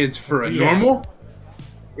experience for a normal,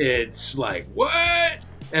 it's like, what?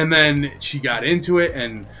 And then she got into it,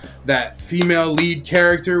 and that female lead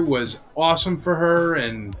character was awesome for her,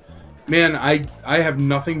 and man, I have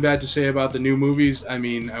nothing bad to say about the new movies. I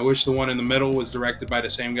mean, I wish the one in the middle was directed by the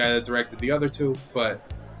same guy that directed the other two,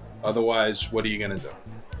 but otherwise, what are you going to do?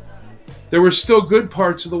 There were still good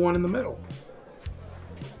parts of the one in the middle.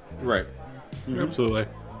 Right. Mm-hmm. Absolutely.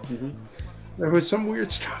 Mm-hmm. There was some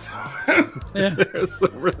weird stuff. Yeah. There's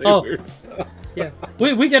some really weird stuff. Yeah.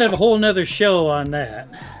 We got to have a whole nother show on that.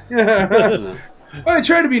 Well, I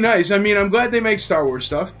try to be nice. I mean, I'm glad they make Star Wars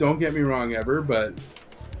stuff. Don't get me wrong ever, but...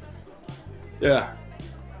 yeah.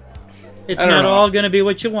 It's not all going to be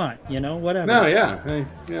what you want, whatever. No, yeah.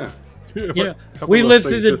 Yeah. We lived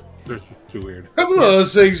through the... They're just too weird. A couple of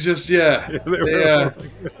those things just, we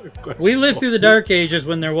lived through the Dark Ages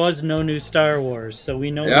when there was no new Star Wars, so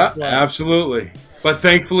we know yeah, absolutely. But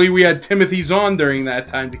thankfully we had Timothy Zahn during that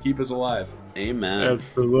time to keep us alive. Amen.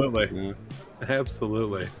 Absolutely. Yeah.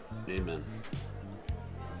 Absolutely. Amen.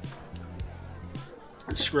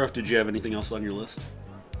 Scruff, did you have anything else on your list?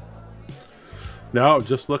 No,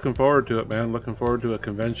 just looking forward to it, man. Looking forward to a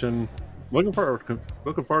convention. Looking forward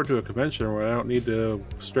to a convention where I don't need to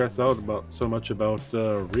stress out so much about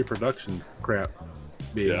reproduction crap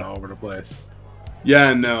being all over the place.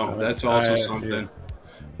 Yeah, no, that's also something. Yeah.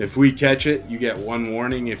 If we catch it, you get one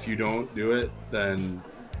warning. If you don't do it, then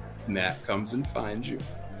Nat comes and finds you.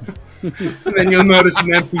 And then you'll notice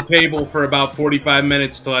an empty table for about 45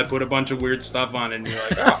 minutes till I put a bunch of weird stuff on it, and you're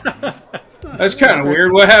like, oh, that's kind of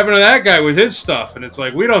weird. What happened to that guy with his stuff? And it's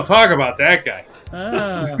like, we don't talk about that guy.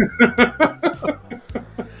 Oh.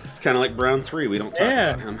 It's kind of like Brown 3. We don't talk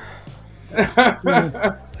about him.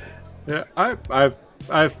 Yeah,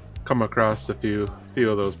 I've come across a few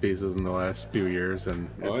of those pieces in the last few years, and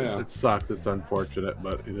it sucks. It's unfortunate,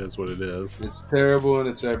 but it is what it is. It's terrible and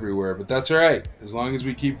it's everywhere, but that's all right. As long as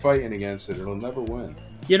we keep fighting against it, it'll never win.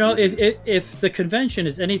 If the convention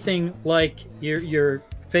is anything like your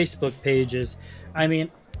Facebook pages, I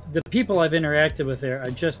mean, the people I've interacted with there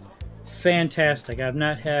are just fantastic. I've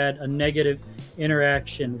not had a negative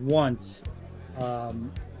interaction once.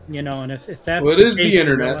 And if that's it is the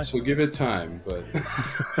internet, so give it time. But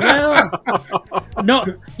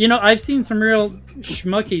no, I've seen some real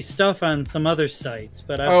schmucky stuff on some other sites,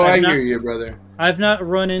 but I hear you, brother. I've not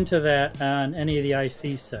run into that on any of the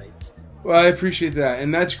IC sites. Well, I appreciate that,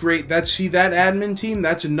 and that's great. That admin team,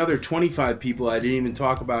 that's another 25 people I didn't even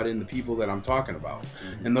talk about in the people that I'm talking about.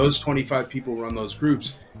 Mm-hmm. And those 25 people run those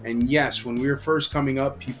groups. And yes, when we were first coming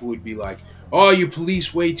up, people would be like, oh, you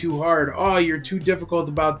police way too hard. Oh, you're too difficult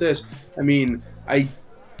about this. I mean,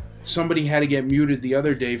 somebody had to get muted the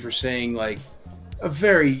other day for saying like a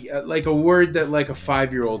very like a word that like a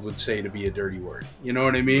 5-year-old would say to be a dirty word. You know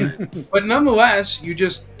what I mean? But nonetheless, you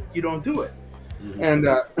don't do it.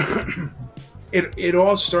 Mm-hmm. And it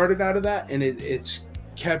all started out of that, and it's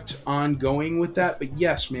kept on going with that. But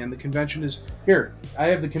yes, man, the convention is here. I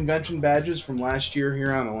have the convention badges from last year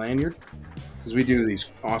here on the lanyard, because we do these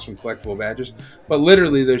awesome collectible badges. But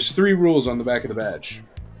literally, there's 3 rules on the back of the badge.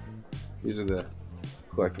 These are the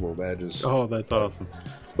collectible badges. Oh, that's awesome.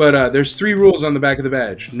 But there's 3 rules on the back of the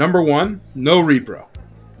badge. Number 1, no repro.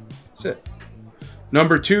 That's it.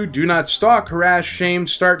 Number 2, do not stalk, harass, shame,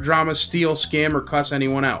 start drama, steal, scam, or cuss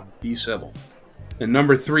anyone out. Be civil. And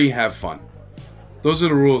number 3, have fun. Those are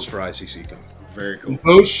the rules for ICC-Con. Very cool.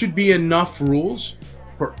 Those should be enough rules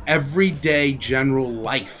for everyday general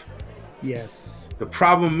life. Yes. The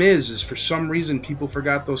problem is for some reason people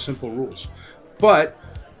forgot those simple rules. But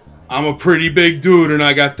I'm a pretty big dude and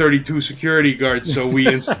I got 32 security guards, so we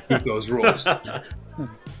institute those rules.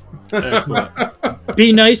 Excellent.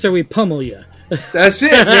 Be nice or we pummel you. That's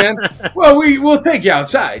it, man. Well, we'll take you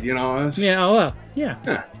outside, Yeah, well,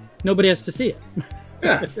 yeah. Nobody has to see it.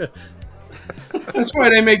 Yeah. That's why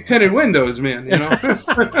they make tinted windows, man,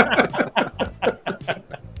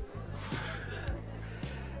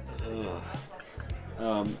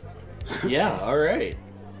 Yeah, all right.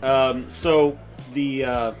 So the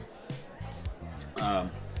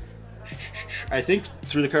I think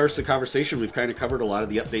through the course of the conversation, we've kind of covered a lot of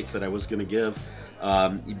the updates that I was going to give.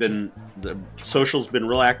 The social's been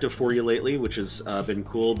real active for you lately, which has been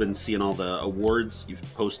cool. Been seeing all the awards. You've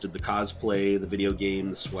posted the cosplay, the video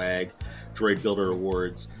game, the swag, Droid Builder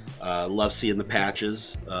Awards. Love seeing the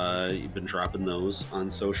patches. You've been dropping those on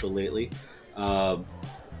social lately.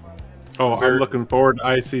 Oh, I'm looking forward to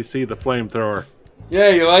ICC the flamethrower. Yeah,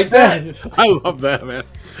 you like that? I love that, man.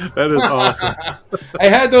 That is awesome. I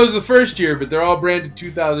had those the first year, but they're all branded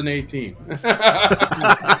 2018.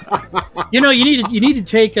 You know, you need to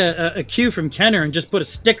take a cue from Kenner and just put a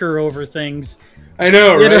sticker over things. I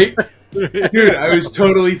know, right? Dude, I was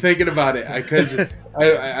totally thinking about it because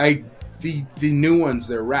the new ones,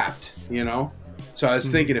 they're wrapped, you know. So I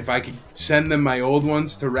was thinking if I could send them my old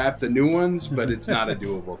ones to wrap the new ones, but it's not a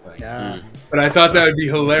doable thing. Yeah. But I thought that would be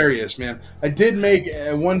hilarious, man. I did make,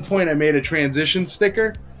 at one point, I made a transition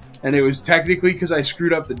sticker, and it was technically because I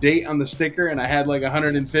screwed up the date on the sticker, and I had like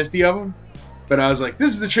 150 of them. But I was like,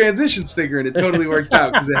 this is the transition sticker, and it totally worked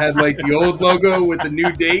out because it had like the old logo with the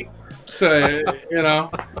new date. So, you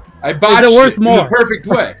know, I botched it in the perfect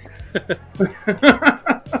way.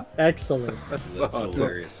 Excellent. That's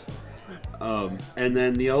hilarious. And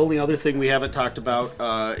then the only other thing we haven't talked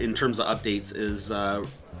about in terms of updates is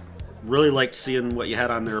really liked seeing what you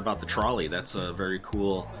had on there about the trolley. That's a very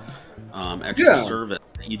cool extra service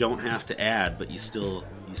that you don't have to add, but you still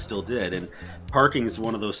did. And parking is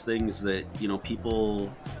one of those things that, you know,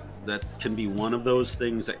 people, that can be one of those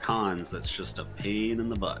things at cons that's just a pain in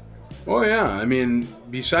the butt. Oh yeah, I mean,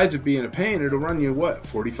 besides it being a pain, it'll run you what,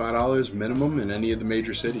 $45 minimum in any of the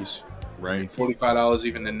major cities. Right, I mean, $45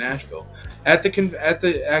 even in Nashville. At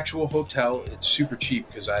the actual hotel, it's super cheap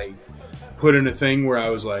because I put in a thing where I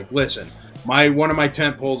was like, listen, one of my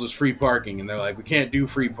tent poles is free parking, and they're like, we can't do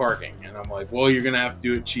free parking, and I'm like, well, you're gonna have to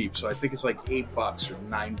do it cheap. So I think it's like $8 or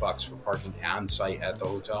 $9 for parking on site at the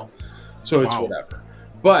hotel. So it's whatever.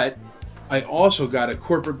 But I also got a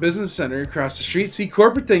corporate business center across the street. See,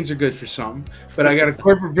 corporate things are good for some, but I got a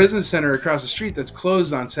corporate business center across the street that's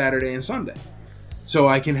closed on Saturday and Sunday. So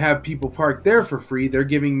I can have people park there for free. They're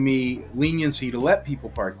giving me leniency to let people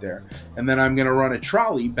park there. And then I'm going to run a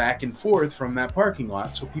trolley back and forth from that parking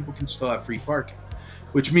lot so people can still have free parking,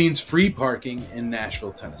 which means free parking in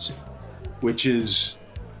Nashville, Tennessee, which is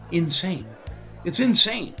insane. It's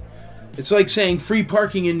insane. It's like saying free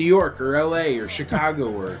parking in New York or LA or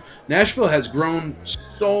Chicago or Nashville has grown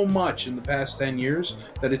so much in the past 10 years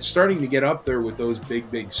that it's starting to get up there with those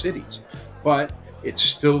big cities. But it's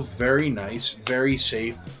still very nice, very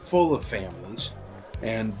safe, full of families.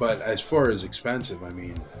 But as far as expensive, I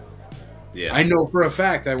mean, yeah, I know for a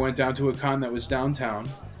fact I went down to a con that was downtown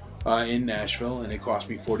in Nashville and it cost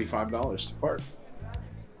me $45 to park.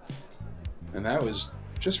 And that was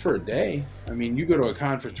just for a day. I mean, you go to a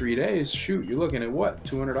con for 3 days, shoot, you're looking at what,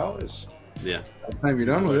 $200? Yeah. By the time you're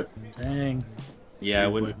done with it. Dang. Yeah,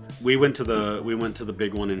 when we went to the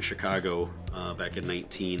big one in Chicago back in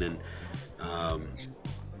 2019, and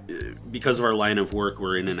because of our line of work,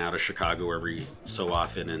 we're in and out of Chicago every so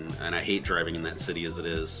often, and I hate driving in that city as it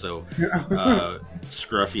is. So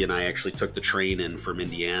Scruffy and I actually took the train in from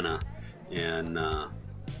Indiana, and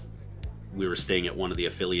we were staying at one of the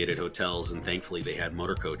affiliated hotels, and thankfully they had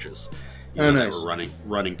motor coaches that were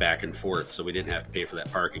running back and forth, so we didn't have to pay for that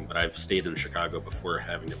parking. But I've stayed in Chicago before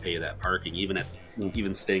having to pay that parking,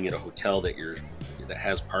 even staying at a hotel that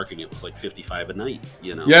has parking. It was like $55 a night,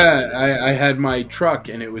 you know. Yeah, I had my truck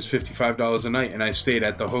and it was $55 a night, and I stayed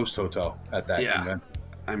at the host hotel at that convention.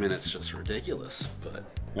 I mean, it's just ridiculous, but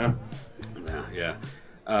yeah.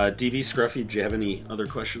 DB, Scruffy, do you have any other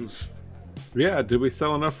questions? Yeah, did we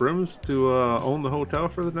sell enough rooms to own the hotel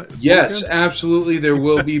for the night? Yes, weekend? Absolutely. There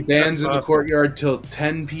will be bands in the courtyard till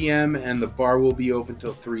 10 p.m. and the bar will be open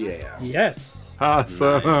till 3 a.m. Yes.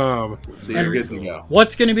 Awesome. Nice. So you're good to go.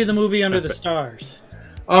 What's going to be the movie under the stars?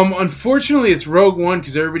 Unfortunately, it's Rogue One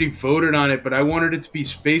because everybody voted on it, but I wanted it to be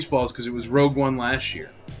Spaceballs because it was Rogue One last year.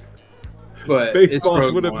 But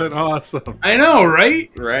Spaceballs would have been awesome. I know, right?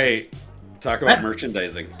 Right. Talk about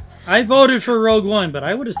merchandising. I voted for Rogue One, but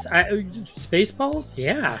I would have Spaceballs.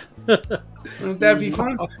 Yeah, wouldn't that be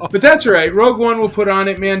fun? But that's all right. Rogue One will put on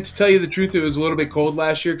it, man. To tell you the truth, it was a little bit cold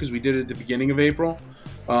last year because we did it at the beginning of April.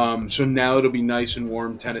 So now it'll be nice and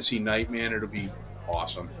warm. Tennessee night, man. It'll be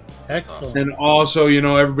awesome. Excellent. And also, you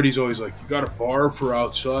know, everybody's always like, "You got a bar for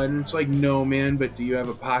outside?" And it's like, no, man. But do you have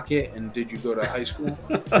a pocket? And did you go to high school?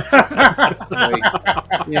 Like,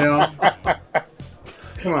 you know.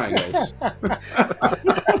 Come on, guys.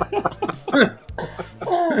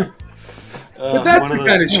 But that's the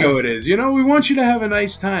kind of show it is. You know, we want you to have a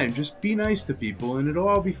nice time. Just be nice to people, and it'll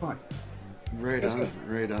all be fun. Right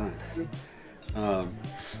on.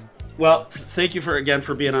 Well, thank you again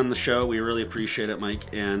for being on the show. We really appreciate it, Mike.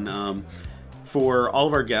 And for all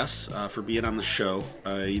of our guests for being on the show,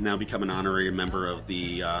 you now become an honorary member of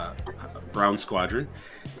the Brown Squadron.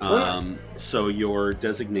 So your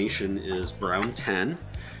designation is Brown 10.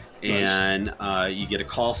 And you get a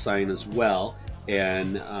call sign as well.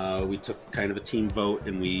 and we took kind of a team vote,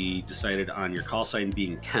 and we decided on your call sign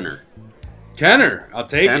being Kenner. Kenner, I'll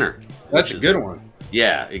take Kenner. it. That's a good one.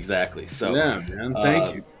 Yeah, exactly. So yeah, man,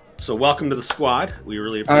 thank you. So welcome to the squad. We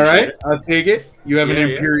really appreciate it. I'll take it. You have an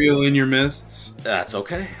Imperial in your midst. That's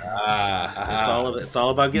okay. It's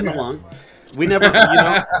all about getting along. We never,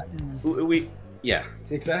 yeah,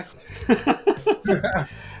 exactly.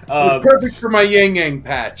 Perfect for my Yang Yang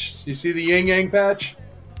patch. You see the Yang Yang patch?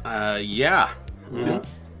 Yeah.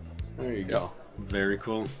 Mm-hmm. There you go. Very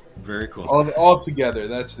cool. Very cool. All together.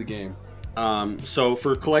 That's the game. So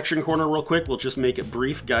for Collection Corner, real quick, we'll just make it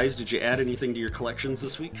brief. Guys, did you add anything to your collections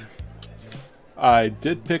this week? I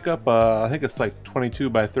did pick up, I think it's like 22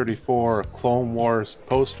 by 34 Clone Wars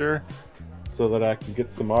poster, so that I can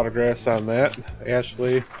get some autographs on that.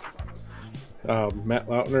 Ashley, Matt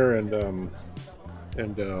Lautner,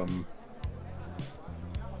 and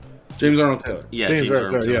James Arnold Taylor. Yeah, James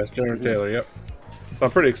Arnold Taylor. Yes, James Arnold Taylor. Yep. So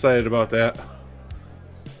I'm pretty excited about that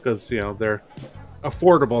because they're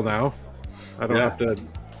affordable now. I don't have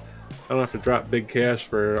to drop big cash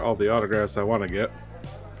for all the autographs I want to get.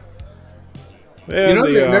 And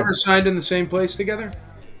they've never signed in the same place together?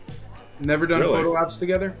 Never done Really? photo ops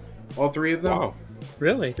together? All three of them? Wow.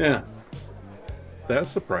 Really? Yeah.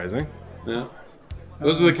 That's surprising. Yeah.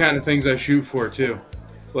 Those are the kind of things I shoot for, too.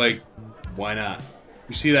 Like, why not?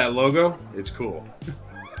 You see that logo? It's cool.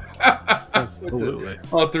 Absolutely.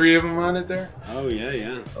 All three of them on it there? Oh,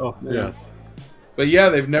 yeah. Oh, yes. But yeah,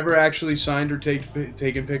 they've never actually signed or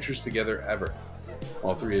taken pictures together ever.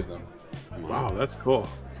 All three of them. Wow, that's cool.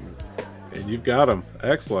 And you've got them.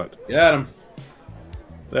 Excellent. Got them.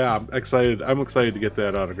 Yeah, I'm excited. I'm excited to get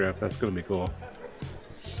that autograph. That's going to be cool.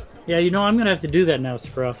 Yeah, I'm going to have to do that now,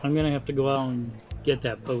 Scruff. I'm going to have to go out and get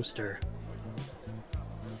that poster.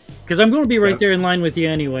 Because I'm going to be right there in line with you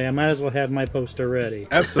anyway. I might as well have my poster ready.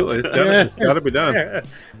 Absolutely. It's got to be done.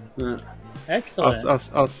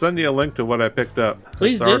 Excellent. I'll send you a link to what I picked up.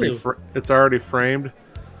 Please do. It's already framed,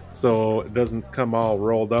 so it doesn't come all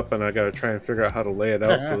rolled up, and I got to try and figure out how to lay it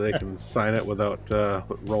out so they can sign it without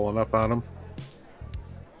rolling up on them.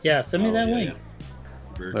 Yeah, send me that link.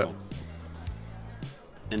 Yeah. Very cool.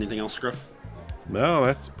 Anything else, Scruff? No,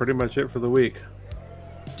 that's pretty much it for the week.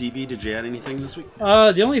 DB, did you add anything this week?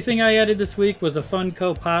 The only thing I added this week was a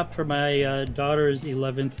Funko Pop for my daughter's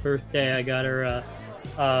 11th birthday. I got her a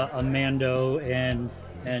Mando and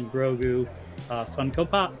Grogu Funko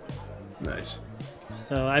Pop. Nice.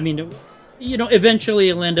 So, I mean, eventually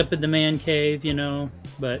it'll end up in the man cave,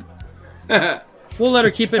 but we'll let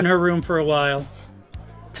her keep it in her room for a while.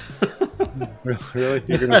 Really?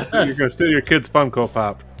 You're gonna steal your kid's Funko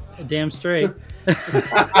Pop? Damn straight. What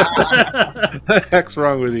the heck's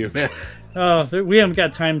wrong with you, man? Oh, we haven't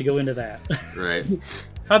got time to go into that. Right.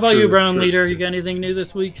 How about you, Brown Leader? You got anything new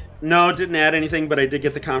this week? No, didn't add anything, but I did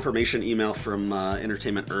get the confirmation email from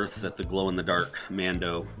Entertainment Earth that the glow-in-the-dark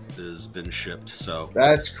Mando has been shipped. So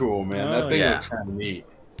that's cool, man. That thing yeah. looks kind of neat.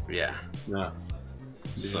 Yeah. Yeah.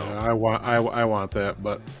 So yeah, I want that,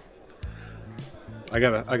 but I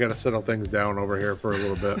gotta settle things down over here for a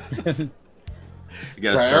little bit. You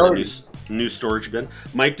gotta start a new storage bin.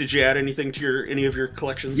 Mike, did you add anything to any of your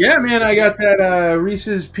collections? Yeah, man, I got that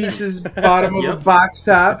Reese's Pieces bottom of a box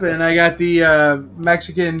top, and I got the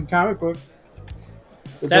Mexican comic book.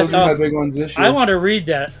 That's those are awesome. my big ones this year. I want to read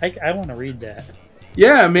that. I want to read that.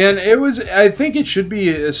 Yeah, man, I think it should be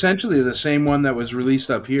essentially the same one that was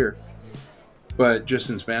released up here, but just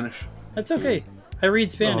in Spanish. That's okay. I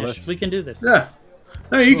read Spanish. We can do this. Yeah.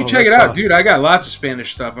 No, you can check it out, awesome. dude. I got lots of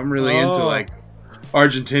Spanish stuff. I'm really into like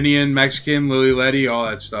Argentinian, Mexican, Lily Letty, all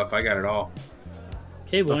that stuff. I got it all.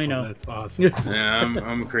 Okay, bueno. That's awesome. Yeah,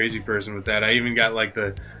 I'm a crazy person with that. I even got like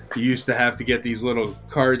you used to have to get these little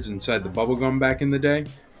cards inside the bubble gum back in the day,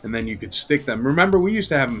 and then you could stick them. Remember, we used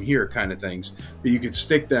to have them here kind of things, but you could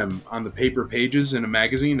stick them on the paper pages in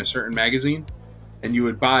a certain magazine, and you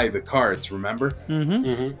would buy the cards, remember? Mm-hmm.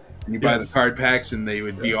 Mm-hmm. And you buy the card packs, and they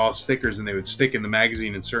would be all stickers, and they would stick in the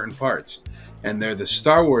magazine in certain parts. And they're the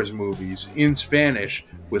Star Wars movies in Spanish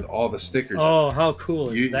with all the stickers. Oh, how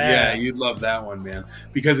cool is that? Yeah, you'd love that one, man.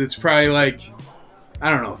 Because it's probably like,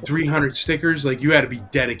 I don't know, 300 stickers. Like, you had to be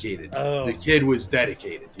dedicated. Oh. The kid was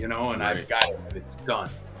dedicated, and I've got it, and it's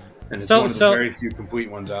done. And it's So- one of the so- very few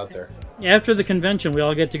complete ones out there. After the convention, we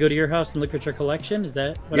all get to go to your house and look at your collection? Is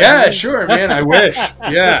that what I Yeah, heard? sure, man. I wish.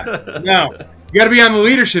 Yeah. No. You got to be on the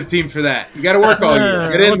leadership team for that. You got to work all year.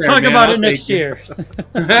 Get in We'll there, talk man. about I'll it next take year.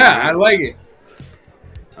 Yeah, I like it.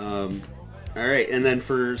 All right, and then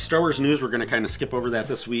for Star Wars news, we're going to kind of skip over that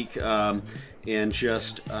this week, and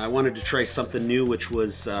just I wanted to try something new, which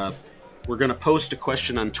was we're going to post a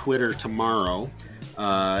question on Twitter tomorrow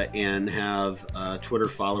and have Twitter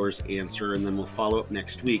followers answer, and then we'll follow up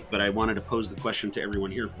next week. But I wanted to pose the question to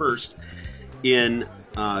everyone here first.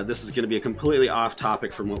 This is going to be a completely off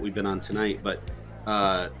topic from what we've been on tonight, but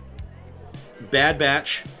Bad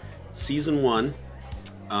Batch Season 1,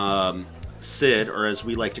 Sid, or as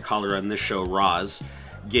we like to call her on this show, Roz,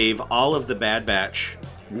 gave all of the Bad Batch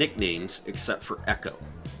nicknames except for Echo.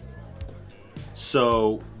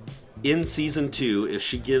 So, in Season 2, if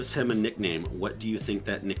she gives him a nickname, what do you think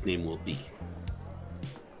that nickname will be?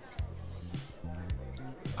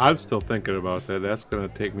 I'm still thinking about that. That's going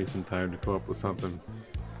to take me some time to come up with something.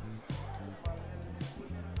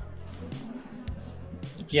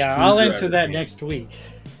 Yeah, I'll answer that next week.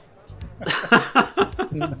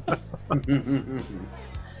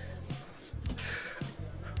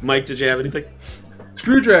 Mike, did you have anything?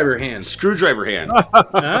 Screwdriver hand. Screwdriver hand.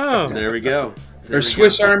 Oh. There we go. Or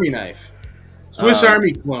Swiss Army knife. Swiss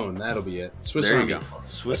Army clone. That'll be it. Swiss Army.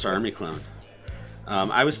 Swiss Army clone.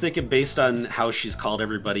 I was thinking based on how she's called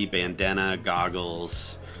everybody, bandana,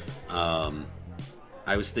 goggles. I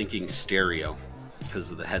was thinking stereo because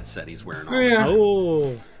of the headset he's wearing on.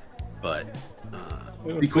 Oh. But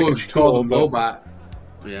it'd be cool if she called him Lobot.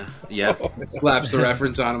 Yeah. Slaps the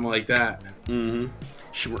reference on him like that. Mm-hmm.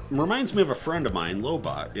 She reminds me of a friend of mine,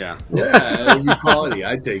 Lobot. Yeah, that would be quality.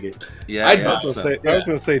 I'd take it. Yeah, I was going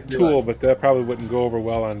to say Tool, but that probably wouldn't go over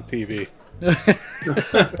well on TV.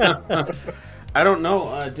 I don't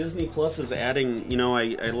know. Disney Plus is adding.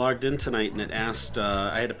 I logged in tonight and it asked.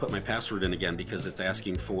 I had to put my password in again because it's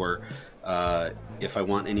asking for if I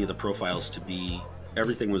want any of the profiles to be.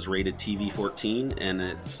 Everything was rated TV 14, and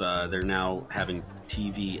it's they're now having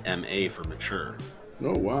TV MA for mature.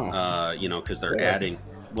 Oh wow! Because they're adding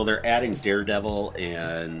Daredevil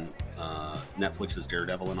and Netflix's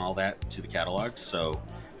Daredevil and all that to the catalog. So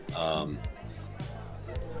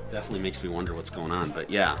definitely makes me wonder what's going on. But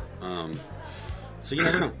yeah, so you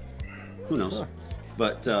never know. Who knows?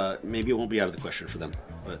 But maybe it won't be out of the question for them.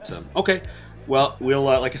 But okay. Well, we'll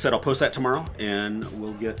like I said, I'll post that tomorrow, and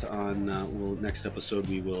we'll get on. Next episode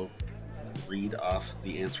we will read off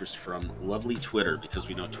the answers from lovely Twitter because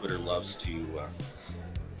we know Twitter loves to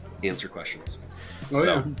answer questions.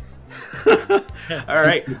 Yeah. All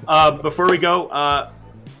right. Before we go,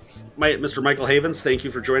 Mr. Michael Havens, thank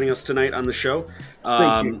you for joining us tonight on the show.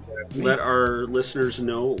 Thank you. Let our listeners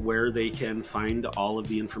know where they can find all of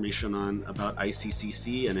the information about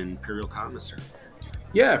ICCC and Imperial Commissary.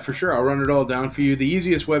 Yeah, for sure. I'll run it all down for you. The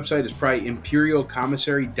easiest website is probably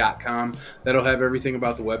imperialcommissary.com. That'll have everything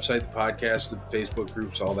about the website, the podcast, the Facebook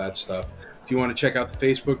groups, all that stuff. If you want to check out the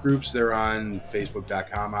Facebook groups, they're on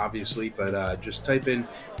facebook.com, obviously, but just type in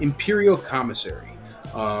Imperial Commissary.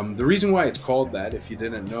 The reason why it's called that, if you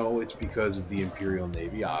didn't know, it's because of the Imperial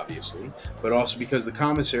Navy, obviously, but also because the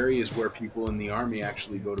commissary is where people in the Army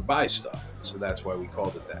actually go to buy stuff. So that's why we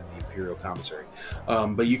called it that, the Imperial Commissary.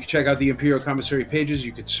 But you can check out the Imperial Commissary pages.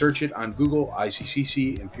 You could search it on Google,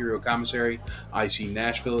 ICCC, Imperial Commissary, IC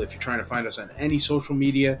Nashville. If you're trying to find us on any social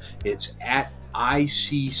media, it's at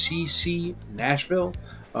ICCC Nashville.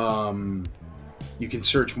 You can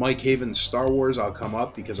search Mike Havens Star Wars. I'll come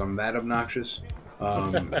up because I'm that obnoxious.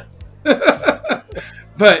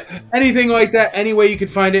 But anything like that, any way you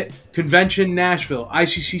could find it, Convention Nashville,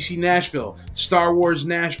 ICCC Nashville, Star Wars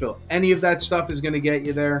Nashville, any of that stuff is going to get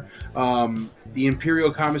you there. The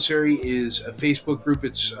Imperial Commissary is a Facebook group.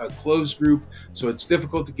 It's a closed group, so it's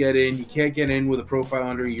difficult to get in. You can't get in with a profile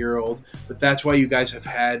under a year old, but that's why you guys have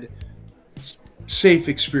had safe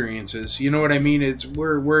experiences. You know what I mean?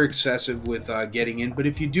 We're excessive with getting in, but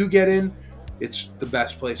if you do get in, it's the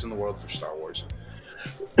best place in the world for Star Wars.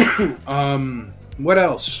 What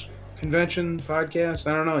else? Convention, podcast?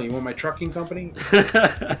 I don't know. You want my trucking company?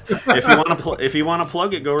 If you want to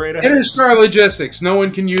plug it, go right ahead. Interstar Logistics. No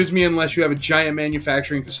one can use me unless you have a giant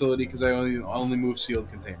manufacturing facility because I only move sealed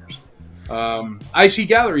containers.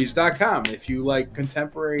 ICGalleries.com. If you like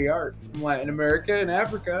contemporary art from Latin America and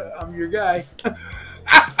Africa, I'm your guy.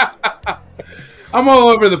 I'm all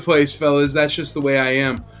over the place, fellas. That's just the way I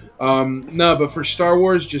am. No, but for Star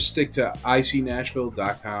Wars, just stick to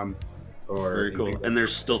icnashville.com. Very cool. And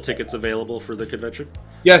there's still tickets available for the convention?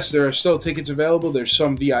 Yes, there are still tickets available. There's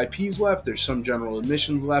some VIPs left. There's some general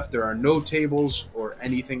admissions left. There are no tables or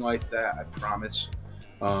anything like that, I promise.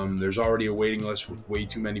 There's already a waiting list with way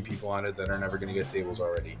too many people on it that are never going to get tables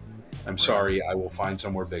already. I'm sorry. I will find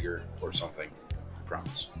somewhere bigger or something. I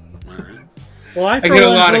promise. All right. Well, I get a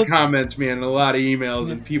lot of comments, man, and a lot of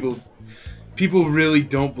emails, and people really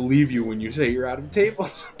don't believe you when you say you're out of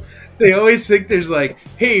tables. They always think there's like,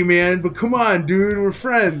 hey, man, but come on, dude, we're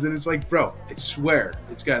friends. And it's like, bro, I swear,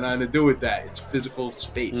 it's got nothing to do with that. It's physical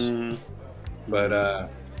space. Mm-hmm. But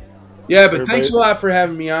yeah, but thanks a lot for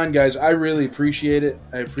having me on, guys. I really appreciate it.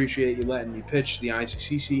 I appreciate you letting me pitch the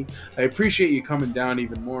ICCC. I appreciate you coming down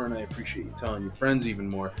even more, and I appreciate you telling your friends even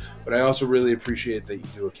more. But I also really appreciate that you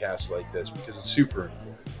do a cast like this because it's super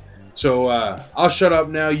important. So I'll shut up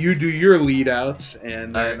now. You do your lead outs,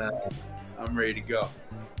 and then I'm ready to go.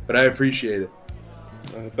 But I appreciate it.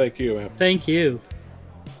 Thank you, man. Thank you.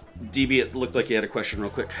 DB, it looked like you had a question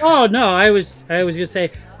real quick. Oh no, I was gonna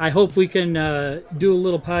say I hope we can do a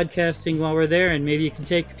little podcasting while we're there, and maybe you can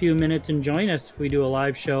take a few minutes and join us if we do a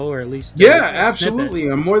live show or at least absolutely.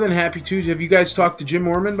 I'm more than happy to. Have you guys talked to Jim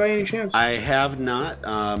Orman by any chance? I have not.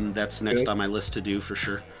 That's next on my list to do for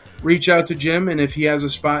sure. Reach out to Jim, and if he has a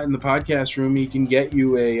spot in the podcast room, he can get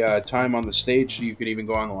you a time on the stage, so you could even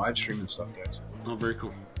go on the live stream and stuff, guys. Oh, very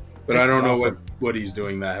cool. But I don't know what he's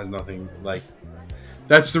doing. That has nothing like.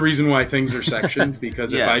 That's the reason why things are sectioned,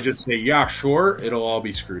 because if I just say, yeah, sure, it'll all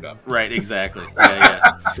be screwed up. Right, exactly.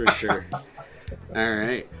 Yeah, for sure. All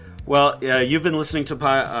right. Well, you've been listening to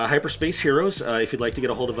Hyperspace Heroes. If you'd like to get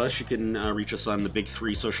a hold of us, you can reach us on the big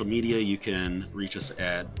three social media. You can reach us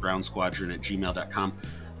at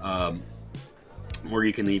brownsquadron@gmail.com. Or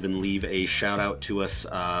you can even leave a shout out to us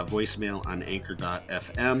voicemail on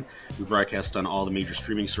anchor.fm. We broadcast on all the major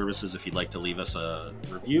streaming services. If you'd like to leave us a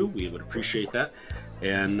review, we would appreciate that.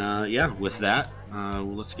 And with that,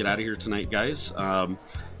 let's get out of here tonight, guys.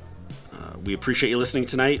 We appreciate you listening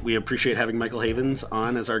tonight. We appreciate having Michael Havens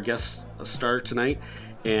on as our guest star tonight.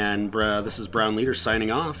 And this is Brown Leader signing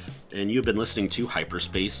off. And you've been listening to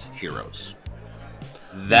Hyperspace Heroes.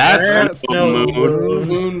 That's no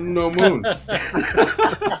moon. No moon.